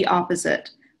into the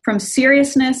opposite, from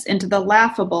seriousness into the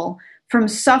laughable, from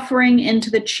suffering into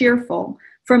the cheerful,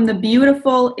 from the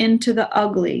beautiful into the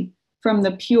ugly, from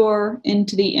the pure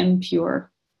into the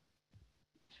impure.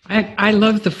 I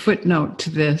love the footnote to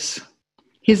this.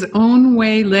 His own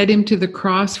way led him to the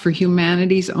cross, for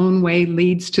humanity's own way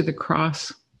leads to the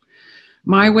cross.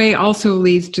 My way also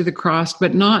leads to the cross,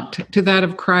 but not to that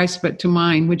of Christ, but to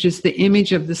mine, which is the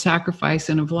image of the sacrifice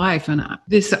and of life. And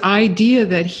this idea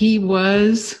that he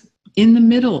was in the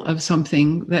middle of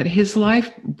something, that his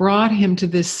life brought him to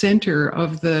this center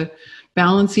of the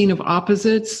balancing of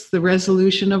opposites, the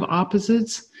resolution of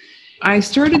opposites. I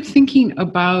started thinking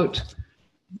about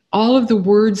all of the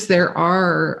words there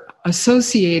are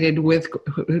associated with,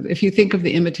 if you think of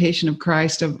the imitation of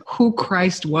Christ, of who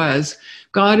Christ was.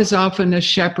 God is often a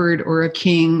shepherd or a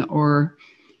king,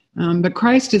 but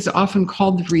Christ is often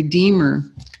called the Redeemer.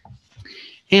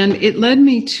 And it led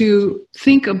me to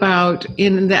think about,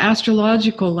 in the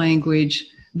astrological language,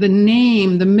 the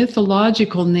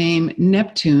mythological name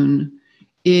Neptune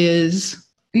is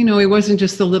he wasn't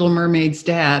just the Little Mermaid's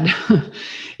dad.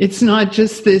 It's not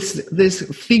just this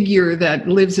figure that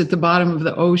lives at the bottom of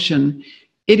the ocean.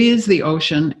 It is the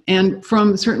ocean, and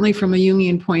certainly from a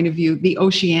Jungian point of view, the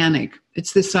oceanic.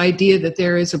 It's this idea that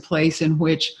there is a place in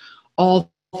which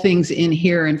all things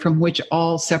inhere and from which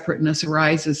all separateness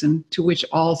arises and to which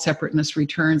all separateness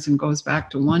returns and goes back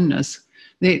to oneness.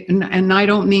 And I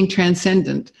don't mean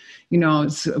transcendent.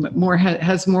 It's more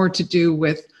has more to do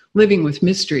with living with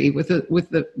mystery, with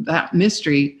that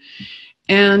mystery.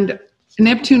 And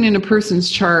Neptune in a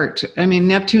person's chart,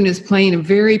 Neptune is playing a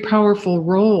very powerful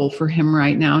role for him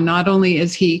right now. Not only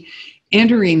is he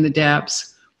entering the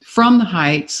depths from the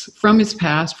heights, from his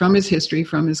past, from his history,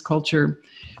 from his culture,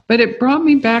 but it brought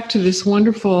me back to this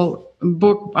wonderful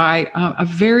book by a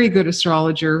very good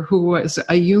astrologer who was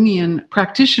a Jungian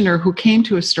practitioner who came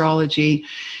to astrology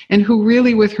and who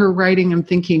really, with her writing and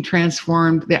thinking,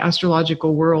 transformed the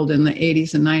astrological world in the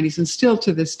 80s and 90s, and still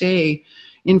to this day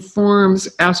informs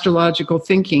astrological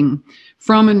thinking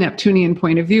from a Neptunian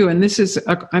point of view. And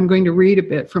I'm going to read a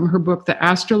bit from her book, The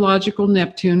Astrological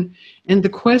Neptune and the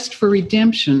Quest for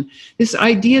Redemption. This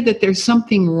idea that there's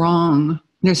something wrong.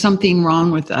 There's something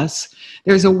wrong with us.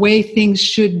 There's a way things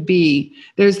should be.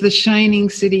 There's the shining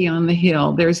city on the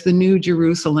hill. There's the New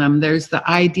Jerusalem. There's the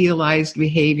idealized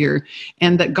behavior,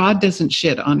 and that God doesn't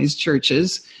shit on his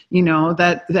churches.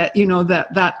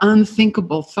 That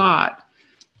unthinkable thought,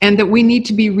 and that we need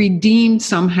to be redeemed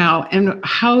somehow. And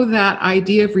how that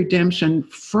idea of redemption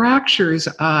fractures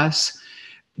us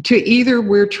to either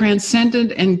we're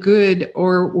transcendent and good,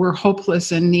 or we're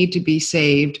hopeless and need to be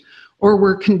saved, or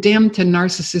we're condemned to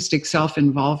narcissistic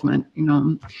self-involvement,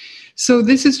 So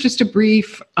this is just a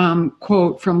brief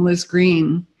quote from Liz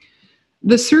Green.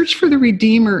 The search for the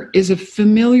Redeemer is a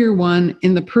familiar one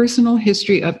in the personal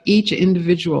history of each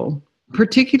individual,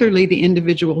 particularly the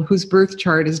individual whose birth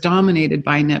chart is dominated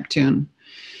by Neptune.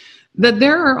 That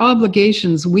there are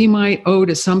obligations we might owe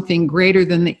to something greater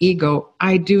than the ego,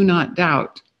 I do not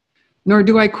doubt, nor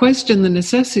do I question the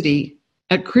necessity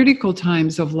at critical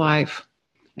times of life,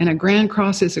 and a Grand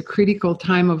Cross is a critical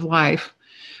time of life,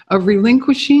 of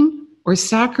relinquishing or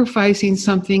sacrificing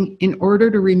something in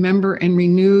order to remember and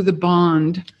renew the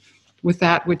bond with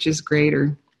that which is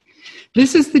greater.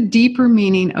 This is the deeper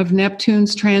meaning of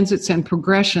Neptune's transits and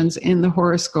progressions in the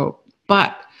horoscope.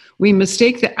 But we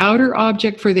mistake the outer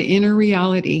object for the inner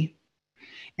reality,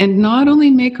 and not only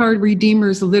make our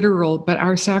redeemers literal, but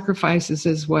our sacrifices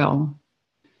as well.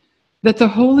 That the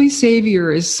Holy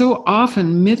Savior is so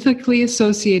often mythically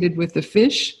associated with the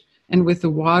fish and with the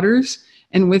waters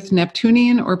and with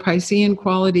Neptunian or Piscean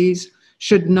qualities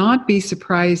should not be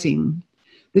surprising.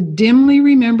 The dimly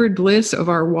remembered bliss of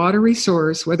our watery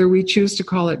source, whether we choose to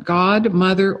call it God,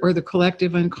 Mother, or the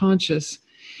collective unconscious,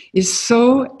 is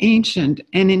so ancient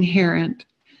and inherent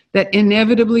that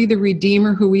inevitably the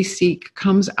Redeemer who we seek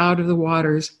comes out of the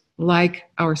waters like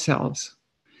ourselves.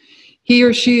 He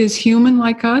or she is human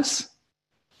like us,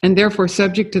 and therefore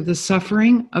subject to the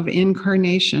suffering of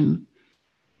incarnation.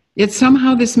 Yet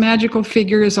somehow this magical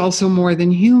figure is also more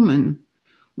than human,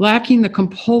 lacking the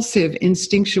compulsive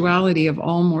instinctuality of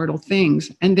all mortal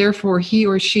things, and therefore he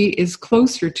or she is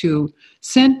closer to,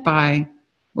 sent by,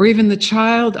 or even the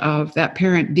child of that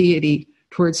parent deity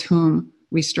towards whom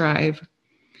we strive.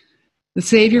 The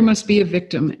Savior must be a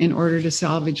victim in order to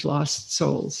salvage lost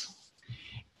souls.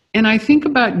 And I think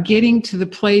about getting to the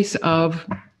place of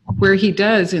where he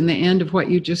does in the end of what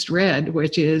you just read,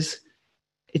 which is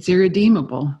it's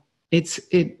irredeemable. It's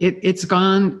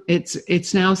gone.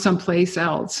 It's now someplace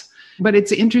else. But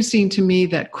it's interesting to me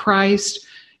that Christ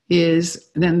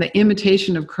is then the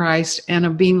imitation of Christ and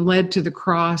of being led to the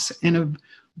cross and of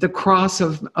the cross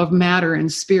of matter and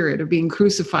spirit, of being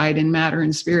crucified in matter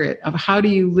and spirit, of how do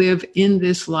you live in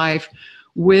this life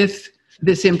with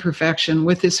this imperfection,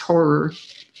 with this horror?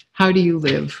 How do you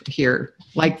live here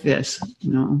like this?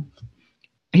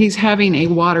 He's having a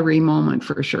watery moment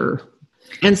for sure.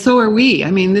 And so are we.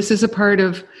 This is a part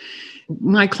of,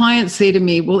 my clients say to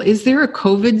me, well, is there a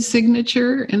COVID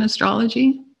signature in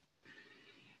astrology?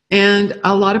 And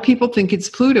a lot of people think it's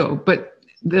Pluto, but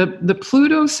the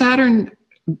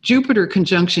Pluto-Saturn-Jupiter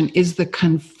conjunction is the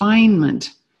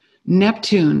confinement.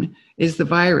 Neptune is the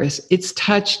virus. It's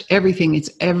touched everything. It's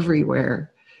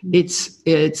everywhere. It's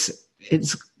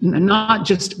not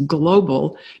just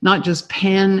global, not just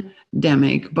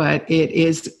pandemic, but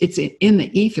it's in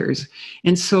the ethers.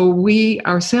 And so we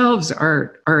ourselves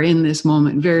are in this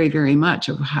moment very, very much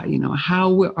of how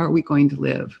are we going to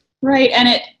live? Right.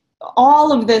 And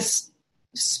all of this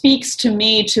speaks to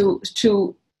me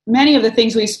to many of the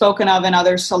things we've spoken of in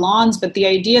other salons, but the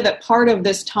idea that part of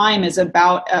this time is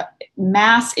about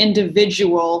mass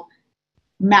individual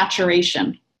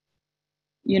maturation,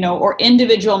 or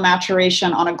individual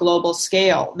maturation on a global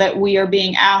scale, that we are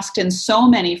being asked in so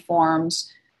many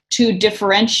forms to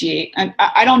differentiate. And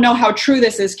I don't know how true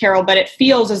this is, Carol, but it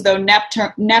feels as though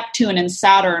Neptune and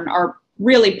Saturn are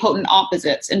really potent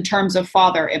opposites in terms of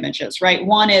father images, right?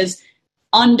 One is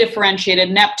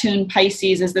undifferentiated. Neptune,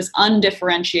 Pisces, is this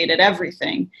undifferentiated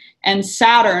everything. And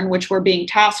Saturn, which we're being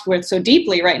tasked with so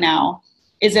deeply right now,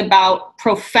 is about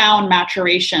profound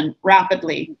maturation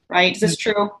rapidly, right? Is this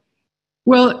true?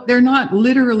 Well, they're not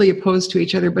literally opposed to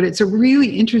each other, but it's a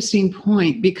really interesting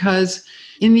point, because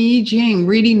in the I Ching,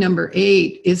 reading number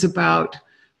 8 is about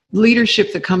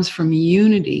leadership that comes from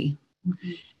unity.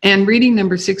 Mm-hmm. And reading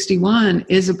number 61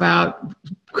 is about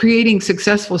creating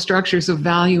successful structures of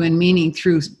value and meaning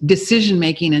through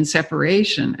decision-making and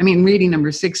separation. I mean, reading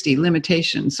number 60,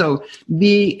 limitation. So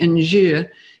Bi and Zhi,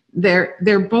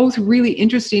 they're both really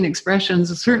interesting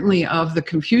expressions, certainly of the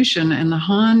Confucian and the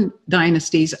Han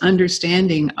dynasty's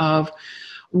understanding of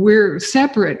we're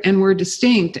separate and we're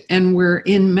distinct and we're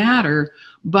in matter,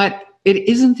 but it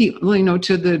isn't the,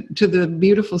 to the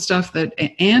beautiful stuff that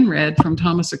Anne read from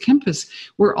Thomas à Kempis.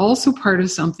 We're also part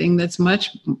of something that's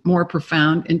much more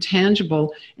profound and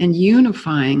tangible and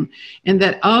unifying. And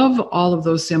that of all of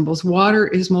those symbols, water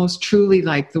is most truly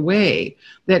like the way,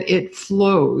 that it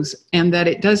flows and that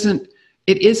it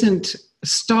isn't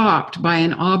stopped by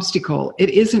an obstacle. It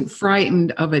isn't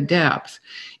frightened of a depth.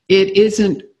 It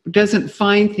doesn't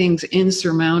find things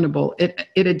insurmountable. It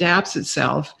adapts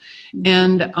itself.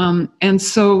 And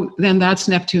so then that's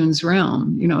Neptune's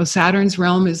realm. Saturn's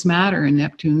realm is matter and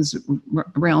Neptune's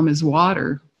realm is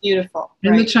water. Beautiful.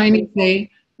 And the Chinese say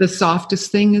the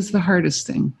softest thing is the hardest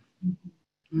thing.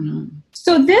 Mm-hmm.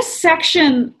 So this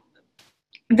section,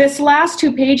 this last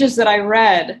 2 pages that I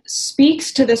read,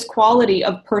 speaks to this quality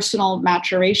of personal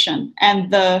maturation and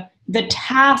the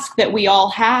task that we all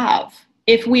have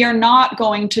if we are not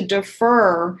going to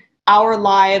defer our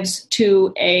lives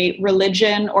to a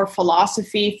religion or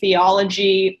philosophy,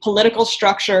 theology, political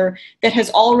structure that has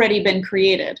already been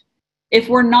created. If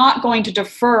we're not going to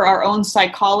defer our own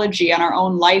psychology and our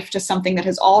own life to something that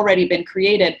has already been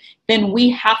created, then we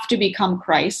have to become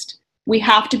Christ. We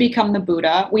have to become the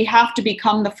Buddha. We have to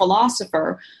become the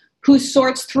philosopher who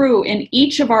sorts through in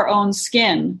each of our own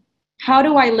skin, how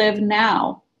do I live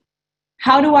now?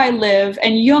 How do I live?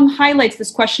 And Jung highlights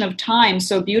this question of time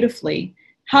so beautifully.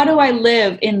 How do I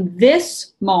live in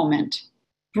this moment,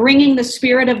 bringing the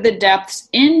spirit of the depths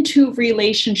into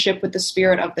relationship with the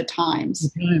spirit of the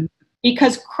times? Mm-hmm.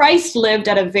 Because Christ lived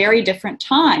at a very different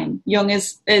time. Jung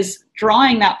is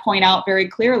drawing that point out very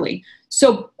clearly.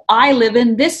 So I live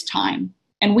in this time,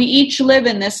 and we each live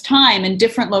in this time in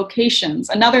different locations.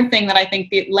 Another thing that I think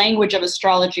the language of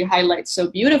astrology highlights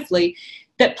so beautifully,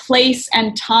 that place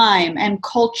and time and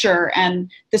culture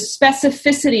and the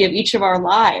specificity of each of our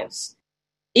lives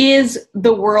is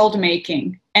the world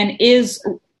making and is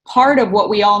part of what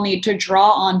we all need to draw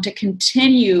on to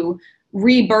continue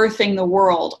rebirthing the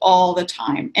world all the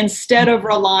time, instead of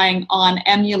relying on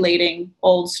emulating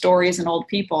old stories and old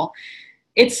people.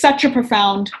 It's such a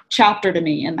profound chapter to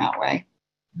me in that way.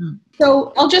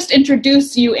 So I'll just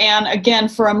introduce you, Anne, again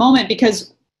for a moment,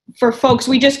 because for folks,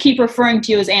 we just keep referring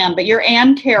to you as Anne, but you're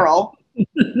Anne Carroll.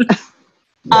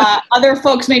 Other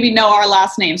folks maybe know our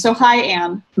last name. So hi,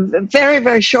 Anne. Very,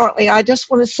 very shortly, I just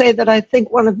want to say that I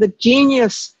think part of the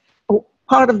genius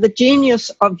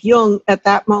of Jung at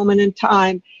that moment in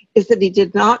time is that he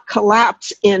did not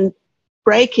collapse in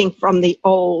breaking from the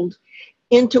old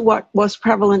into what was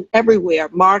prevalent everywhere,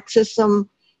 Marxism,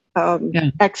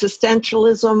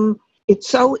 existentialism. It's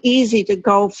so easy to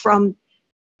go from,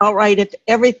 all right,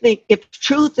 if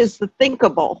truth is the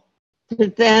thinkable, to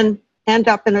then end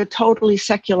up in a totally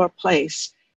secular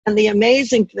place. And the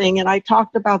amazing thing, and I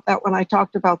talked about that when I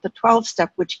talked about the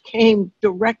 12-step, which came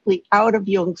directly out of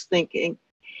Jung's thinking,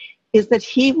 is that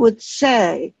he would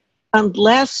say,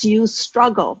 unless you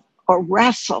struggle or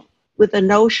wrestle with the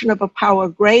notion of a power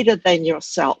greater than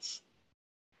yourself,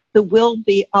 there will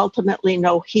be ultimately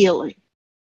no healing.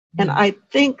 And I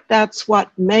think that's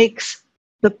what makes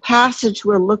the passage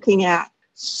we're looking at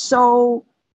so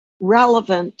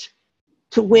relevant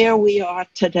to where we are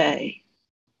today,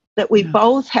 that we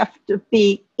both have to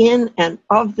be in and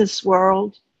of this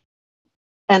world,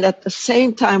 and at the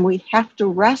same time we have to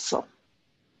wrestle,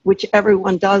 which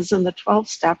everyone does in the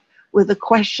 12-step, with the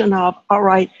question of, all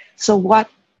right, so what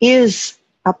is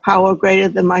a power greater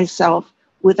than myself,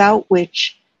 without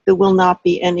which there will not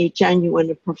be any genuine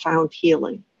and profound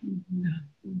healing?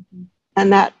 Mm-hmm.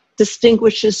 And that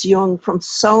distinguishes Jung from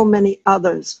so many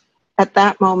others at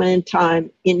that moment in time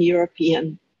in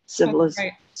European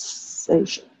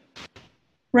civilization.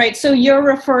 Right. So you're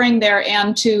referring there,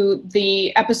 Anne, to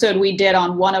the episode we did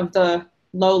on One of the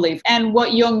Lowly and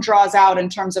what Jung draws out in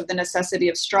terms of the necessity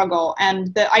of struggle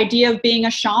and the idea of being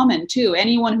a shaman, too.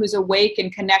 Anyone who's awake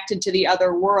and connected to the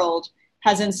other world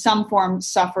has in some form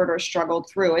suffered or struggled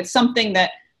through. It's something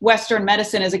that Western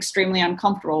medicine is extremely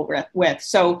uncomfortable with.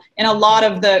 So in a lot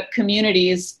of the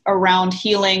communities around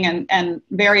healing and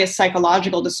various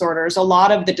psychological disorders, a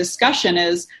lot of the discussion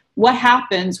is what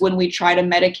happens when we try to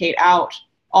medicate out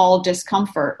all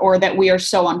discomfort, or that we are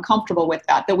so uncomfortable with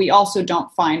that we also don't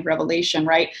find revelation,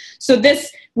 right? So this,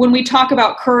 when we talk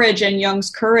about courage and Jung's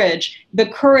courage, the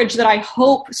courage that I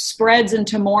hope spreads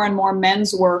into more and more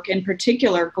men's work in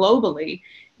particular globally,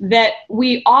 that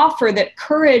we offer that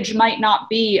courage might not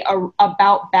be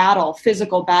about battle,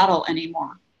 physical battle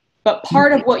anymore. But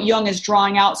part of what Jung is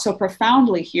drawing out so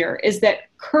profoundly here is that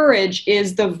courage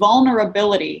is the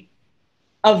vulnerability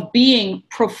of being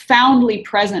profoundly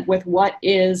present with what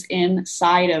is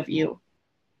inside of you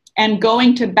and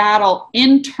going to battle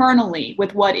internally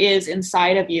with what is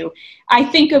inside of you. I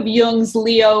think of Jung's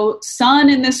Leo sun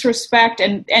in this respect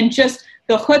and just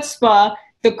the chutzpah,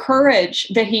 the courage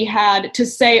that he had to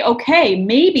say, okay,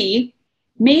 maybe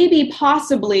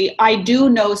possibly I do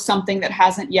know something that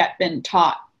hasn't yet been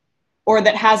taught or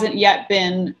that hasn't yet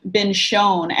been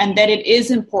shown, and that it is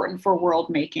important for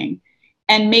world making.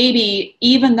 And maybe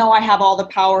even though I have all the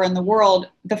power in the world,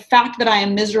 the fact that I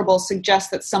am miserable suggests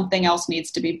that something else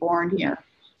needs to be born here.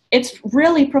 It's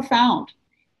really profound.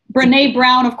 Brené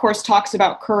Brown, of course, talks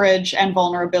about courage and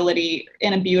vulnerability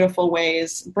in beautiful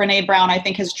ways. Brené Brown, I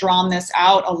think, has drawn this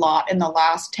out a lot in the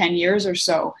last 10 years or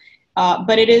so.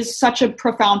 But it is such a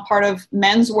profound part of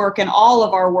men's work and all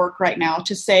of our work right now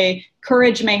to say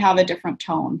courage may have a different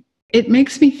tone. It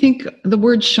makes me think, the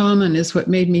word shaman is what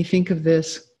made me think of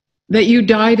this, that you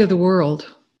die to the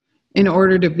world in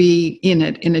order to be in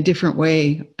it in a different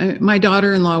way. My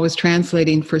daughter-in-law was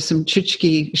translating for some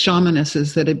Chukchi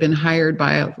shamanesses that had been hired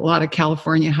by a lot of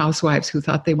California housewives who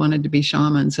thought they wanted to be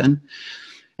shamans. And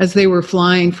as they were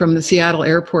flying from the Seattle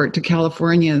airport to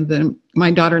California, my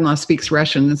daughter-in-law speaks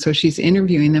Russian, and so she's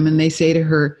interviewing them, and they say to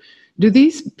her, "Do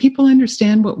these people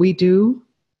understand what we do?"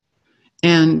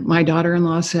 And my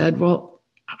daughter-in-law said, "Well,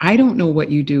 I don't know what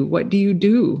you do. What do you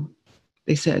do?"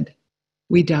 They said,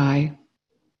 "We die."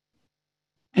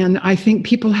 And I think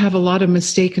people have a lot of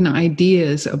mistaken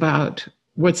ideas about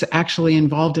what's actually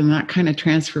involved in that kind of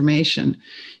transformation.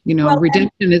 You know,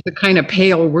 redemption is a kind of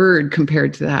pale word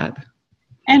compared to that.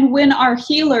 And when our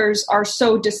healers are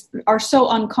so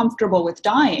uncomfortable with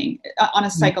dying on a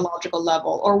psychological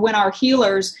level, or when our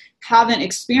healers haven't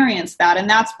experienced that, and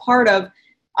that's part of,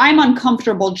 I'm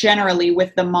uncomfortable generally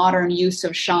with the modern use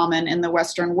of shaman in the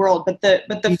Western world, but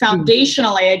the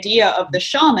foundational idea of the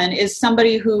shaman is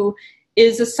somebody who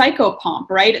is a psychopomp,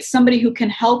 right? It's somebody who can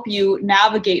help you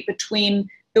navigate between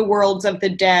the worlds of the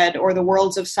dead or the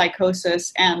worlds of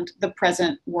psychosis and the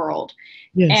present world.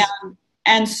 Yes.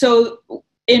 And so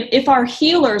if our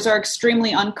healers are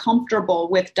extremely uncomfortable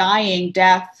with dying,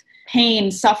 death, pain,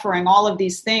 suffering, all of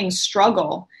these things,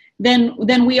 struggle,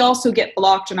 then we also get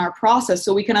blocked in our process.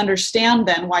 So we can understand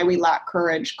then why we lack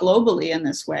courage globally in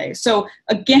this way. So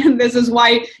again, this is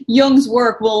why Jung's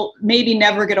work will maybe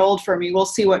never get old for me. We'll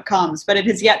see what comes, but it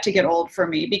has yet to get old for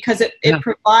me because it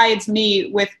provides me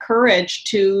with courage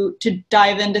to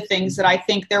dive into things that I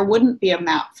think there wouldn't be a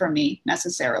map for me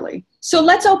necessarily. So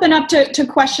let's open up to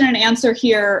question and answer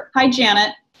here. Hi,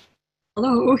 Janet.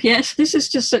 Hello. Yes, this is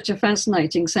just such a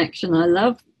fascinating section. I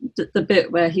love the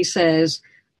bit where he says,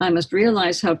 I must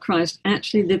realize how Christ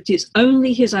actually lived his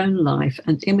own life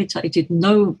and imitated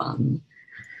no one.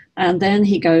 And then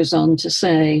he goes on to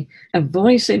say, a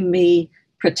voice in me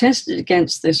protested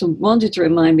against this and wanted to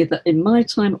remind me that in my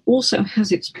time also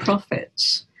has its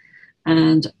prophets.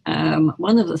 And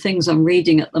one of the things I'm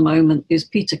reading at the moment is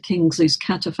Peter Kingsley's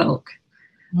Catafalque.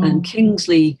 Oh. And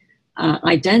Kingsley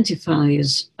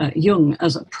identifies Jung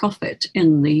as a prophet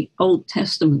in the Old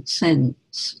Testament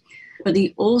sense. But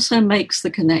he also makes the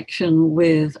connection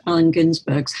with Allen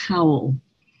Ginsberg's Howl.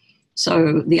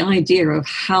 So the idea of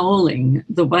howling,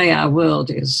 the way our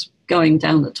world is going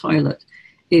down the toilet,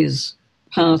 is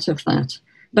part of that.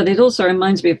 But it also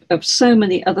reminds me of so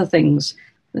many other things.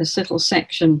 This little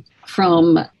section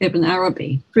from Ibn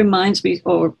Arabi reminds me,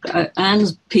 or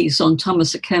Anne's piece on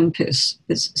Thomas à Kempis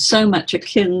is so much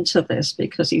akin to this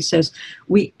because he says,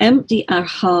 we empty our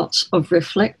hearts of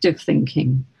reflective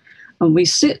thinking and we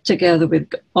sit together with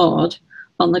God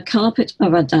on the carpet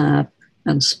of adab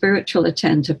and spiritual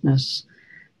attentiveness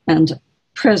and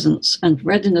presence and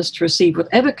readiness to receive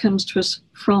whatever comes to us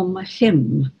from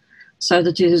him. so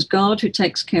that it is God who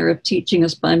takes care of teaching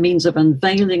us by means of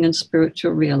unveiling and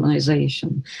spiritual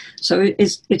realization. So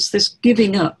it's this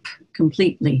giving up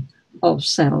completely of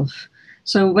self.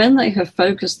 So when they have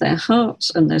focused their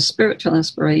hearts and their spiritual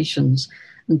aspirations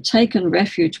and taken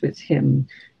refuge with him,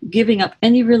 giving up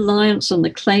any reliance on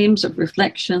the claims of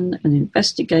reflection and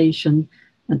investigation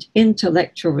and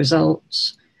intellectual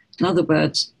results, in other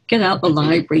words, get out the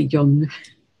library, Jung,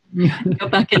 go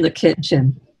back in the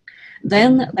kitchen,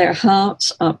 then their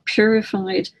hearts are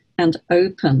purified and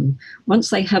open.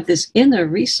 Once they have this inner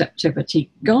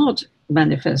receptivity, God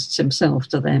manifests himself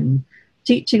to them,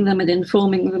 teaching them and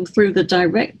informing them through the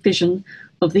direct vision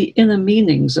of the inner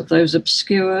meanings of those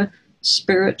obscure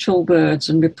spiritual words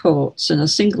and reports in a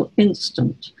single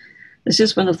instant. This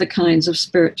is one of the kinds of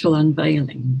spiritual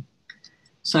unveiling.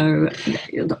 So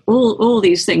all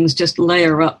these things just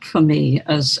layer up for me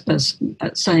as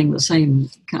saying the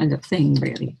same kind of thing,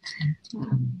 really.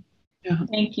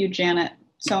 Thank you, Janet,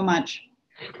 so much.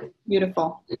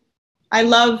 Beautiful. I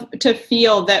love to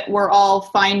feel that we're all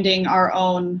finding our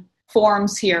own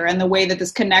forms here and the way that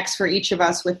this connects for each of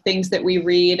us with things that we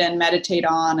read and meditate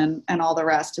on and all the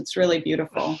rest. It's really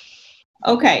beautiful.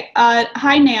 Okay.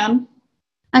 Hi, Nan.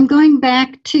 I'm going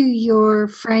back to your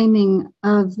framing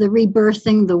of the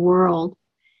rebirthing the world.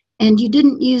 And you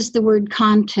didn't use the word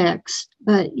context,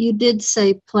 but you did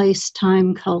say place,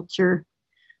 time, culture,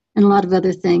 and a lot of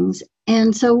other things.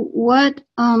 And so what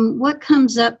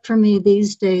comes up for me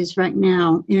these days right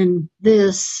now in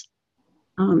this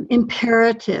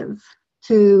imperative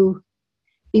to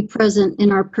be present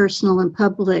in our personal and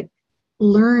public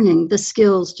learning the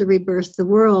skills to rebirth the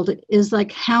world is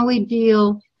like how we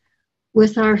deal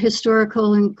with our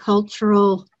historical and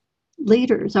cultural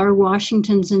leaders, our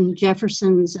Washingtons and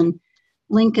Jeffersons and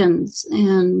Lincolns,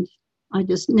 and I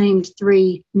just named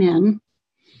 3 men,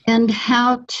 and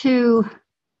how to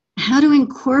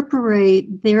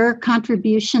incorporate their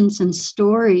contributions and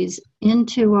stories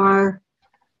into our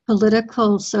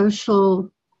political, social,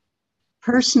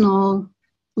 personal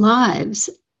lives.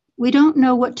 We don't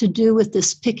know what to do with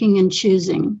this picking and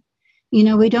choosing. You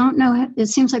know, we don't know, it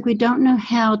seems like we don't know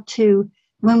how to,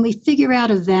 when we figure out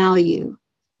a value,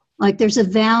 like there's a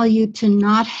value to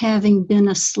not having been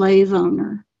a slave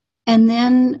owner, and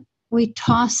then we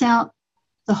toss out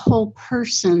the whole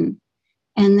person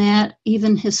and that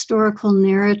even historical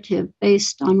narrative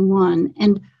based on one.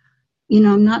 And, you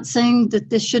know, I'm not saying that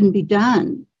this shouldn't be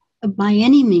done by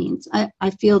any means. I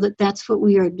feel that that's what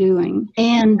we are doing.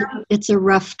 And it's a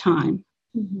rough time.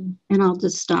 Mm-hmm. And I'll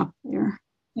just stop there.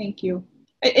 Thank you.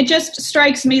 It just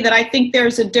strikes me that I think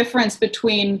there's a difference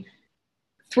between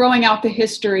throwing out the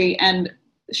history and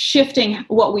shifting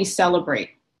what we celebrate.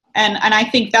 And I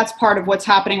think that's part of what's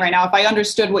happening right now. If I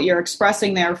understood what you're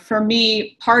expressing there, for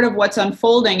me, part of what's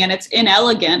unfolding, and it's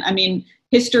inelegant, I mean,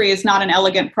 history is not an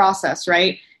elegant process,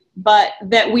 right? But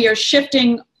that we are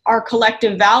shifting our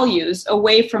collective values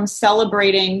away from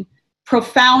celebrating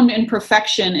profound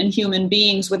imperfection in human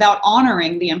beings without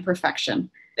honoring the imperfection.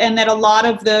 And that a lot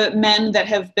of the men that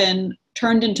have been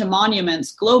turned into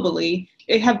monuments globally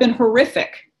have been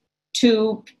horrific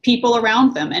to people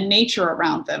around them and nature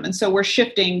around them. And so we're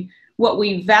shifting what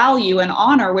we value and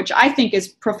honor, which I think is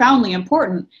profoundly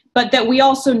important, but that we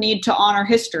also need to honor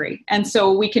history. And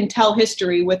so we can tell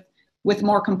history with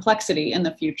more complexity in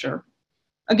the future.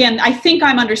 Again, I think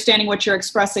I'm understanding what you're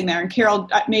expressing there. And Carol,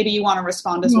 maybe you want to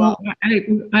respond as well.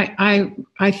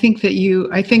 I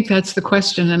think that's the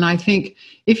question. And I think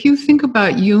if you think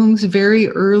about Jung's very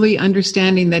early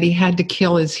understanding that he had to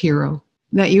kill his hero,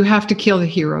 that you have to kill the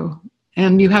hero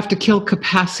and you have to kill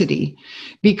capacity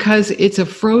because it's a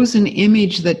frozen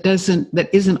image that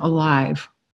isn't alive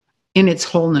in its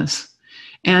wholeness.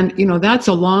 And, you know, that's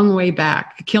a long way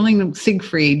back. Killing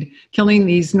Siegfried, killing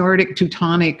these Nordic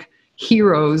Teutonic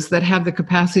heroes that have the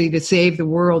capacity to save the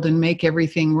world and make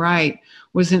everything right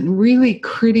was a really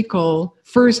critical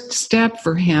first step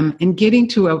for him in getting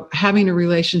to having a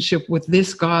relationship with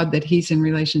this God that he's in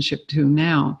relationship to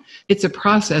now. It's a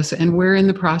process, and we're in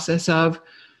the process of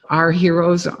our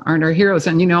heroes aren't our heroes.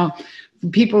 And, you know,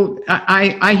 people,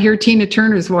 I hear Tina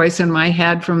Turner's voice in my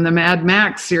head from the Mad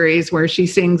Max series where she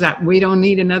sings that we don't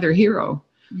need another hero.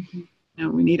 Mm-hmm. You know,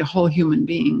 we need a whole human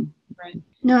being. Right.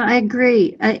 No, I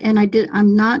agree.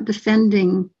 I'm not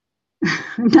defending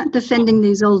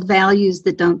these old values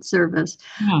that don't serve us.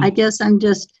 Yeah. I guess I'm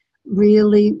just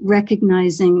really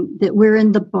recognizing that we're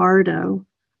in the bardo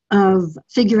of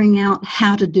figuring out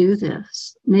how to do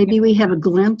this. Maybe we have a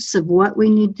glimpse of what we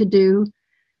need to do,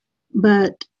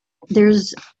 but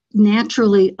there's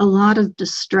naturally a lot of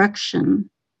destruction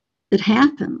that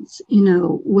happens, you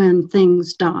know, when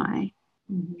things die.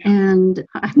 And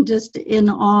I'm just in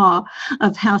awe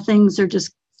of how things are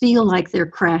just feel like they're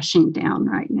crashing down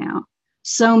right now.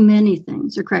 So many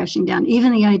things are crashing down.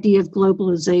 Even the idea of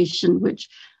globalization, which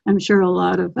I'm sure a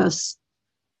lot of us,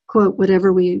 quote,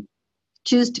 whatever we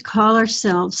choose to call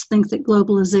ourselves, think that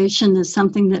globalization is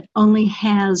something that only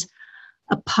has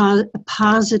a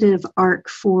positive arc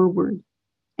forward.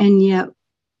 And yet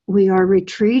we are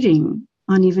retreating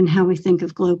on even how we think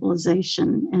of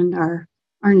globalization and our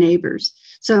neighbors.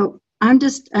 So I'm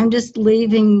just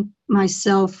leaving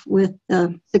myself with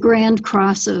the grand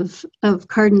cross of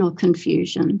cardinal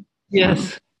confusion.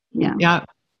 Yes. Yeah.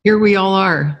 Here we all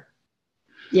are.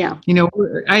 Yeah. You know,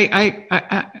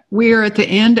 we are at the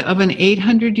end of an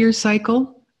 800-year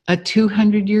cycle, a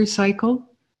 200-year cycle,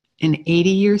 an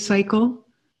 80-year cycle,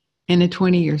 and a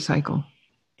 20-year cycle.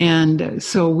 And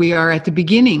so we are at the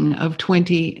beginning of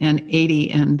 20 and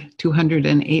 80 and 200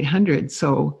 and 800.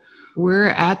 So we're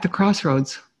at the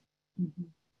crossroads.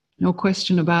 No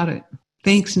question about it.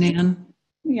 Thanks, Nan.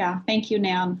 Yeah, thank you,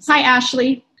 Nan. Hi,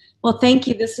 Ashley. Well, thank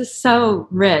you. This is so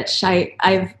rich.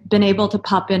 I've been able to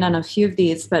pop in on a few of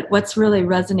these, but what's really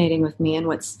resonating with me and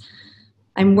what's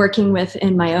I'm working with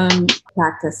in my own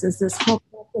practice is this whole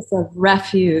practice of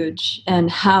refuge and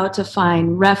how to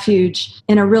find refuge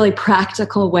in a really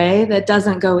practical way that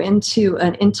doesn't go into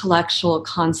an intellectual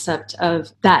concept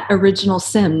of that original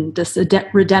sin, this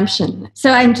redemption.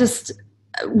 So I'm just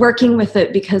working with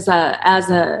it because as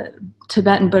a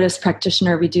Tibetan Buddhist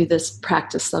practitioner, we do this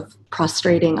practice of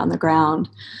prostrating on the ground.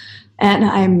 And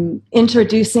I'm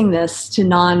introducing this to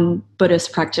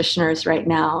non-Buddhist practitioners right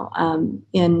now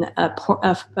in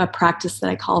a practice that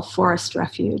I call forest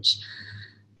refuge.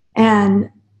 And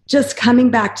just coming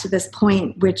back to this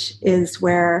point, which is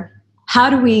where, how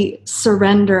do we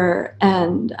surrender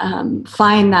and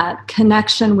find that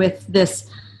connection with this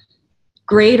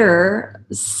greater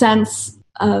sense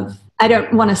of, I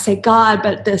don't want to say God,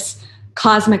 but this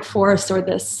cosmic force or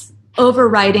this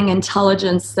overriding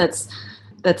intelligence that's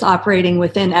operating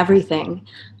within everything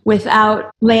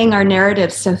without laying our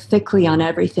narrative so thickly on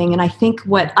everything. And I think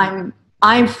what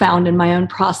I've found in my own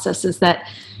process is that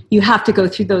you have to go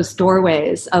through those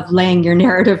doorways of laying your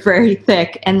narrative very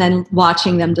thick and then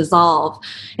watching them dissolve.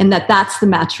 And that's the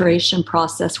maturation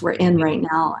process we're in right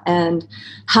now. And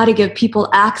how to give people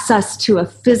access to a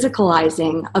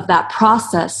physicalizing of that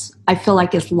process, I feel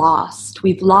like is lost.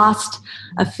 We've lost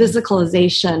a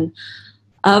physicalization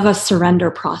of a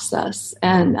surrender process.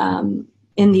 And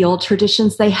in the old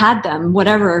traditions, they had them,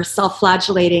 whatever,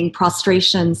 self-flagellating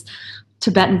prostrations.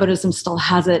 Tibetan Buddhism still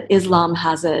has it. Islam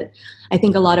has it. I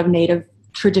think a lot of native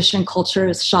tradition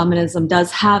cultures, shamanism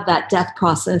does have that death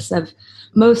process of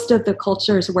most of the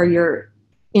cultures where you're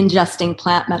ingesting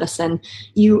plant medicine,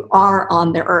 you are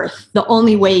on the earth. The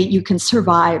only way you can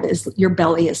survive is your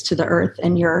belly is to the earth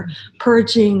and you're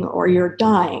purging or you're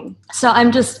dying. So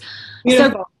I'm just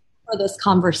so for this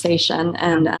conversation.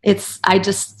 And I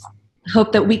just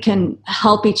hope that we can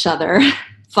help each other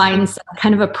find some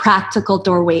kind of a practical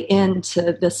doorway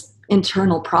into this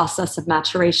internal process of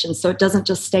maturation. So it doesn't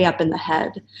just stay up in the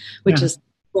head, which is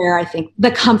where I think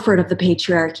the comfort of the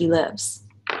patriarchy lives.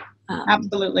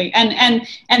 Absolutely. And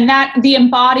that the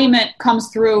embodiment comes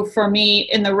through for me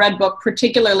in the Red Book,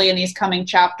 particularly in these coming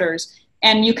chapters.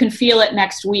 And you can feel it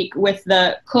next week with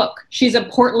the cook. She's a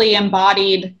portly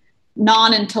embodied,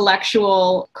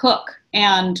 non-intellectual cook.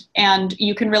 And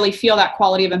you can really feel that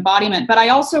quality of embodiment. But I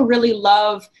also really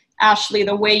love, Ashley,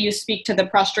 the way you speak to the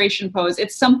prostration pose.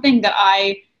 It's something that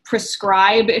I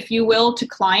prescribe, if you will, to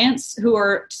clients who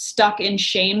are stuck in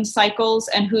shame cycles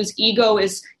and whose ego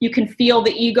is, you can feel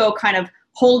the ego kind of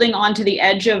holding on to the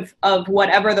edge of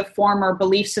whatever the former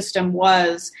belief system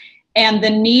was, and the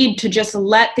need to just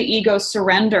let the ego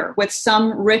surrender with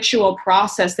some ritual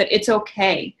process that it's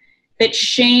okay, that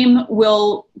shame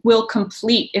will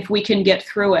complete if we can get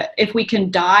through it, if we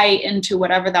can die into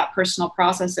whatever that personal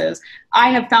process is. I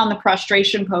have found the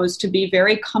prostration pose to be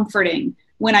very comforting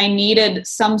when I needed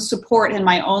some support in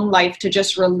my own life to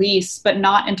just release, but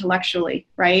not intellectually,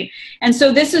 right? And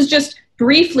so this is just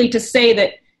briefly to say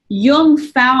that Jung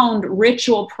found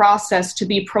ritual process to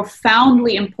be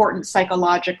profoundly important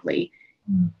psychologically,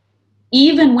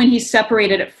 even when he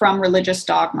separated it from religious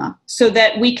dogma, so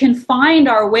that we can find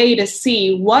our way to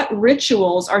see what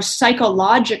rituals are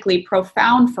psychologically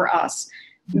profound for us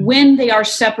when they are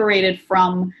separated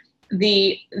from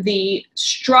the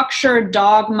structured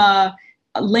dogma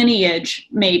lineage,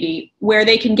 maybe, where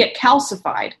they can get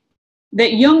calcified.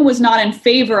 That Jung was not in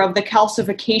favor of the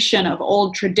calcification of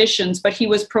old traditions, but he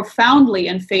was profoundly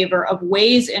in favor of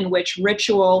ways in which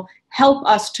ritual help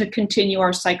us to continue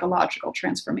our psychological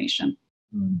transformation.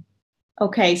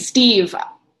 Okay, Steve.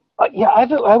 Yeah,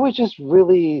 I was just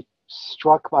really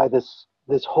struck by this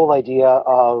whole idea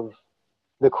of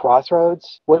the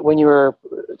crossroads. When you were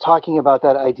talking about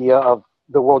that idea of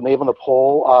the world made on the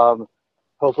pole,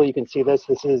 hopefully you can see this.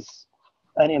 This is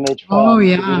an image from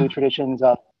the Voodoo traditions.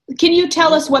 Can you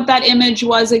tell us what that image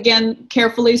was again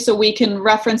carefully so we can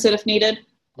reference it if needed?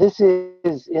 This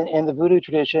is, in the Voodoo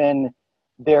tradition,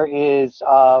 there is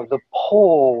the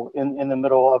pole in the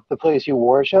middle of the place you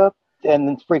worship. And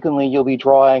then frequently you'll be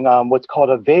drawing what's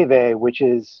called a veve, which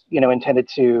is, intended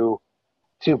to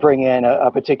bring in a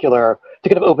particular, to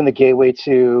kind of open the gateway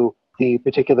to the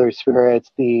particular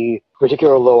spirits, the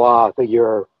particular loa that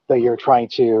you're trying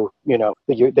to,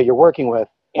 that you're working with.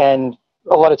 And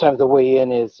a lot of times the way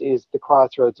in is the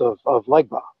crossroads of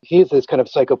Legba. He's this kind of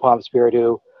psychopomp spirit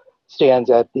who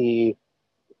stands at the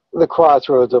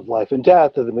crossroads of life and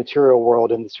death, of the material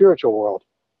world and the spiritual world.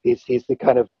 He's the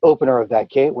kind of opener of that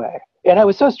gateway. And I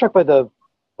was so struck by the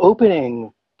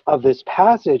opening of this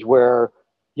passage where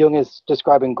Jung is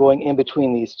describing going in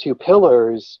between these two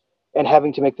pillars and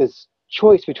having to make this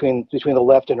choice between the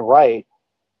left and right,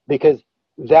 because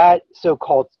that so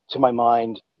called to my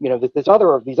mind, these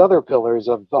other pillars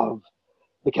of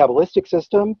the Kabbalistic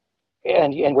system,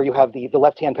 and where you have the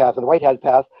left-hand path and the right-hand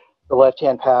path. The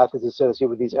left-hand path is associated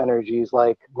with these energies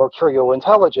like mercurial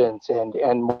intelligence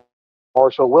and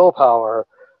martial willpower,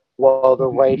 while the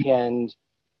right-hand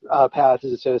path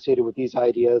is associated with these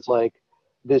ideas like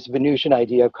this Venusian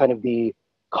idea of kind of the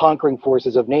conquering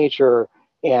forces of nature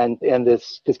and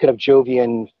this kind of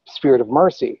Jovian spirit of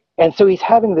mercy. And so he's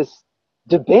having this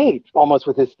debate almost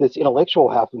with this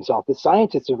intellectual half of himself, the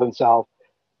scientist of himself,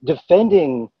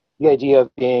 defending the idea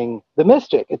of being the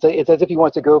mystic. It's as if he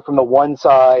wants to go from the one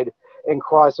side and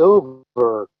cross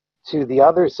over to the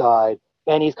other side,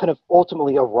 and he's kind of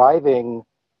ultimately arriving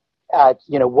at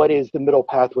what is the middle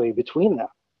pathway between them,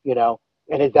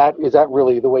 and is that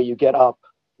really the way you get up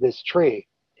this tree?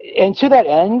 And to that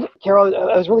end, Carol,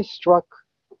 I was really struck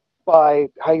by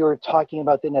how you were talking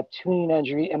about the Neptunian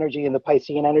energy and the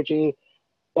Piscean energy,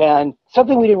 and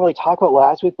something we didn't really talk about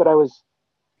last week, but I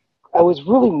was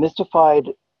really mystified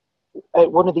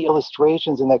at one of the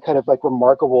illustrations in that kind of like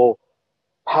remarkable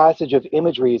passage of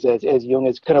imageries as Jung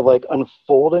is kind of like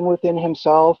unfolding within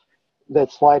himself.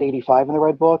 That's slide 85 in the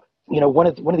Red Book. One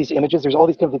of these images, there's all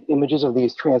these kind of images of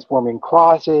these transforming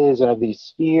crosses and of these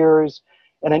spheres.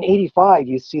 And in 85,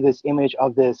 you see this image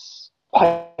of this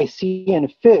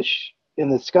Piscean fish in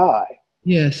the sky.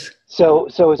 Yes. So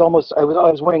it's almost, I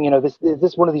was wondering, is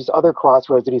this one of these other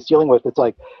crossroads that he's dealing with? It's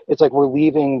like we're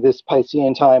leaving this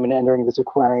Piscean time and entering this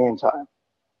Aquarian time.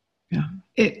 Yeah.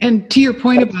 And to your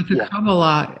point about the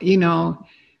Kabbalah,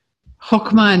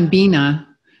 Chokmah and Bina,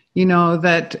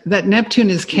 that Neptune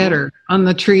is Keter on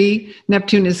the tree.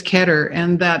 Neptune is Keter,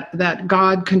 and that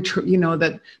God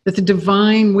that the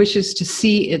divine wishes to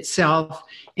see itself,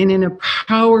 and in a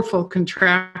powerful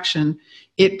contraction,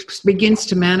 it begins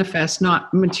to manifest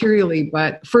not materially,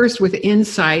 but first with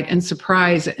insight and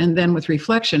surprise, and then with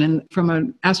reflection. And from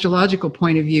an astrological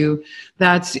point of view,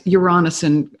 that's Uranus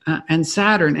and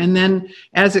Saturn. And then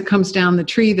as it comes down the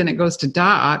tree, then it goes to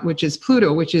Da'at, which is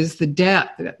Pluto, which is the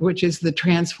death, which is the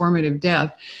transformative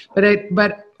death.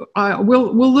 But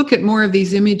we'll look at more of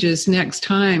these images next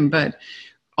time. But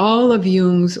all of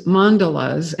Jung's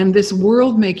mandalas and this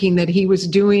world making that he was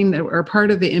doing that are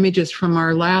part of the images from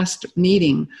our last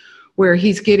meeting, where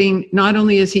he's getting, not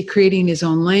only is he creating his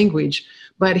own language,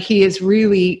 but he is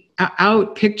really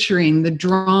out picturing the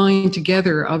drawing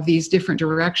together of these different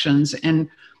directions and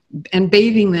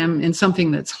bathing them in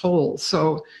something that's whole.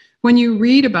 So when you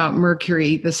read about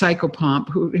Mercury, the psychopomp,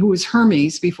 who was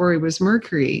Hermes before he was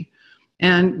Mercury,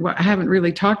 and I haven't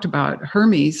really talked about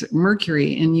Hermes,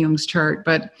 Mercury in Jung's chart,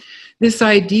 but this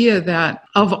idea that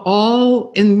of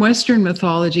all, in Western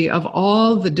mythology, of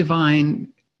all the divine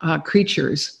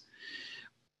creatures,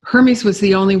 Hermes was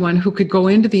the only one who could go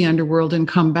into the underworld and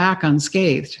come back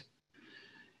unscathed.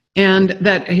 And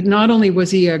that not only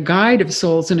was he a guide of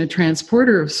souls and a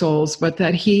transporter of souls, but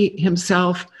that he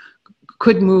himself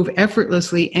could move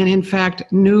effortlessly and in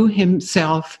fact knew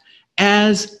himself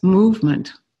as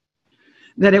movement.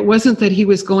 That it wasn't that he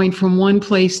was going from one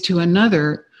place to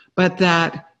another, but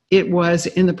that it was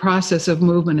in the process of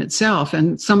movement itself.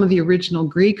 And some of the original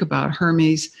Greek about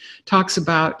Hermes talks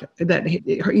about that,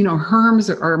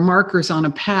 Herms are markers on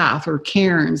a path, or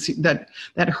cairns, that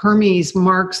Hermes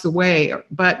marks the way,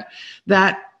 but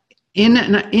that in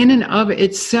and of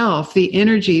itself, the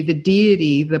energy, the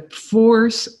deity, the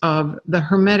force of the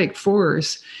Hermetic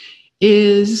force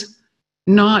is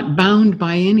not bound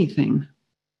by anything.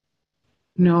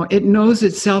 No, it knows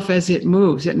itself as it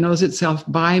moves. It knows itself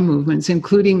by movements,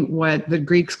 including what the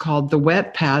Greeks called the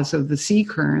wet paths of the sea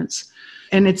currents.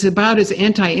 And it's about as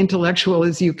anti-intellectual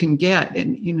as you can get.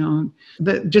 And,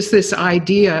 just this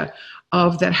idea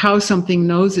of that how something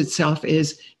knows itself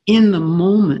is in the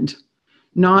moment,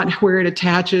 not where it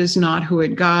attaches, not who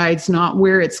it guides, not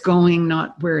where it's going,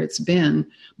 not where it's been,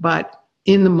 but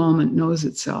in the moment knows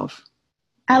itself.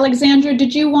 Alexandra,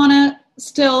 did you want to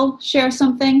still share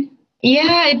something?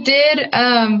 Yeah, I did,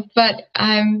 but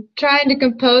I'm trying to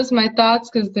compose my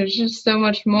thoughts because there's just so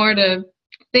much more to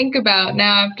think about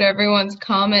now after everyone's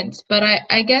comments. But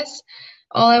I guess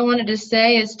all I wanted to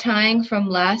say is tying from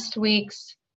last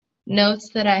week's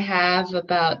notes that I have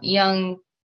about Jung.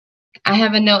 I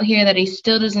have a note here that he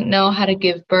still doesn't know how to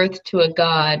give birth to a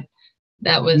God.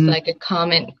 That was like a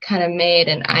comment kind of made,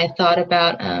 and I thought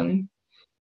about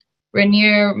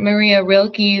Rainier Maria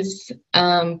Rilke's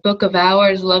Book of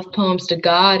Hours, Love Poems to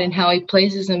God, and how he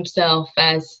places himself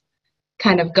as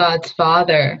kind of God's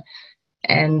father,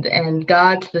 and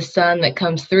God's the son that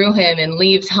comes through him and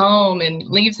leaves home and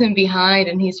leaves him behind,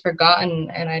 and he's forgotten.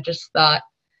 And I just thought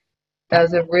that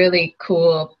was a really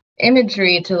cool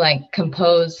imagery to like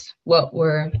compose what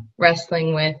we're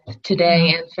wrestling with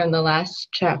today and from the last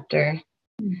chapter,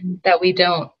 that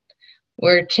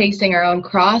we're chasing our own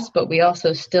cross, but we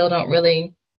also still don't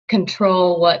really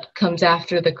control what comes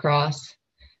after the cross,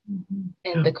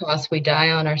 and the cross we die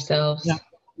on ourselves. Yeah.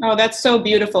 Oh, that's so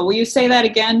beautiful. Will you say that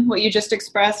again, what you just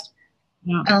expressed?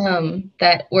 Yeah.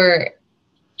 That we're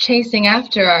chasing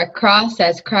after our cross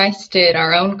as Christ did,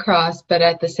 our own cross, but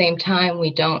at the same time,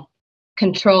 we don't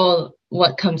control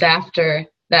what comes after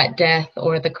that death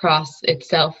or the cross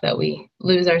itself that we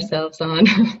lose ourselves on.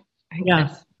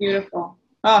 Yes. Beautiful.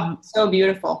 Oh, so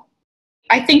beautiful.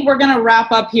 I think we're going to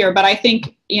wrap up here, but I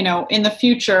think, in the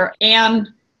future,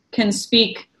 Anne can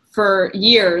speak for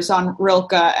years on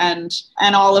Rilke and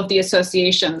all of the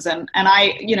associations. And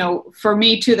I, for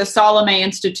me too, the Salome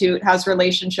Institute has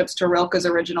relationships to Rilke's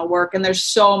original work, and there's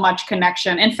so much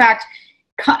connection. In fact,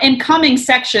 in coming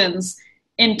sections,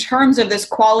 in terms of this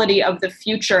quality of the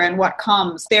future and what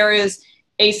comes, there is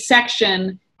a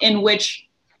section in which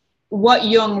what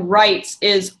Jung writes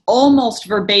is almost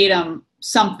verbatim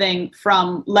something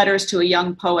from Letters to a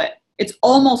Young Poet. It's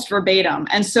almost verbatim.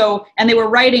 And they were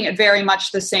writing at very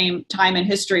much the same time in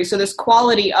history. So this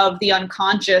quality of the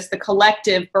unconscious, the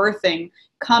collective birthing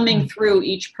coming through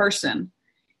each person,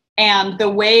 and the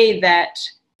way that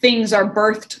things are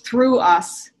birthed through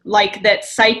us, like that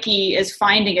Psyche is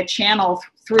finding a channel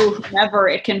through whomever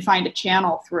it can find a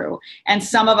channel through. And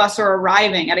some of us are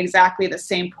arriving at exactly the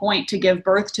same point to give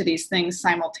birth to these things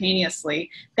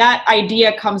simultaneously. That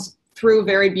idea comes through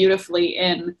very beautifully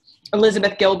in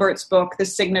Elizabeth Gilbert's book, The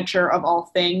Signature of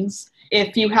All Things.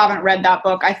 If you haven't read that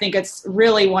book, I think it's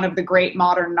really one of the great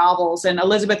modern novels. And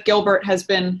Elizabeth Gilbert has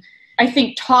been, I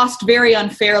think, tossed very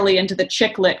unfairly into the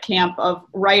chick lit camp of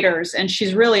writers. And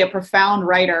she's really a profound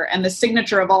writer. And The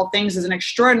Signature of All Things is an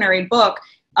extraordinary book.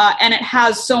 And it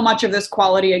has so much of this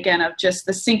quality, again, of just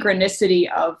the synchronicity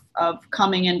of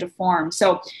coming into form.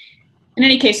 So in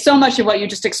any case, so much of what you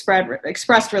just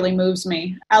expressed really moves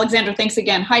me. Alexandra, thanks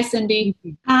again. Hi, Cindy.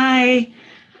 Hi.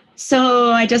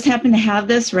 So I just happen to have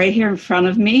this right here in front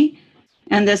of me.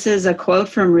 And this is a quote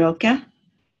from Rilke.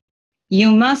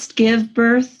 "You must give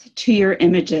birth to your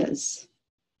images.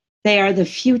 They are the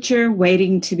future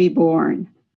waiting to be born.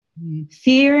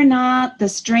 Fear not the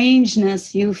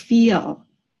strangeness you feel.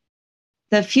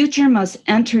 The future must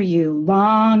enter you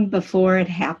long before it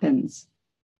happens.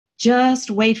 Just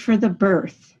wait for the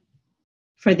birth,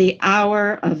 for the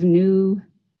hour of new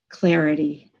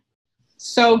clarity."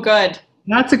 So good.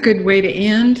 That's a good way to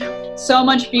end. So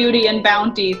much beauty and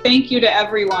bounty. Thank you to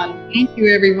everyone. Thank you,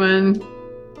 everyone.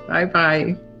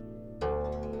 Bye-bye.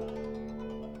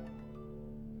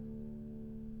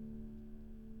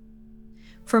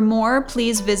 For more,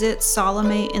 please visit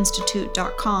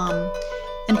SalomeInstitute.com.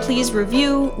 And please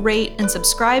review, rate, and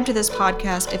subscribe to this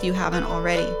podcast if you haven't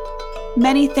already.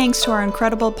 Many thanks to our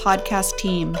incredible podcast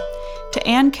team. To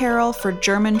Anne Carroll for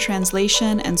German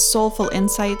translation and soulful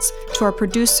insights, to our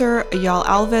producer, Ayal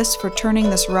Alvis, for turning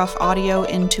this rough audio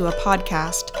into a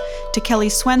podcast, to Kelly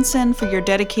Swenson for your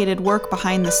dedicated work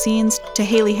behind the scenes, to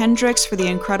Haley Hendricks for the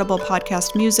incredible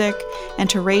podcast music, and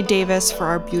to Ray Davis for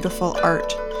our beautiful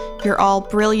art. You're all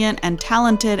brilliant and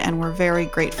talented, and we're very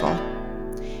grateful.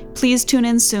 Please tune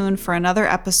in soon for another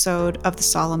episode of the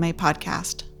Salome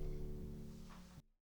Podcast.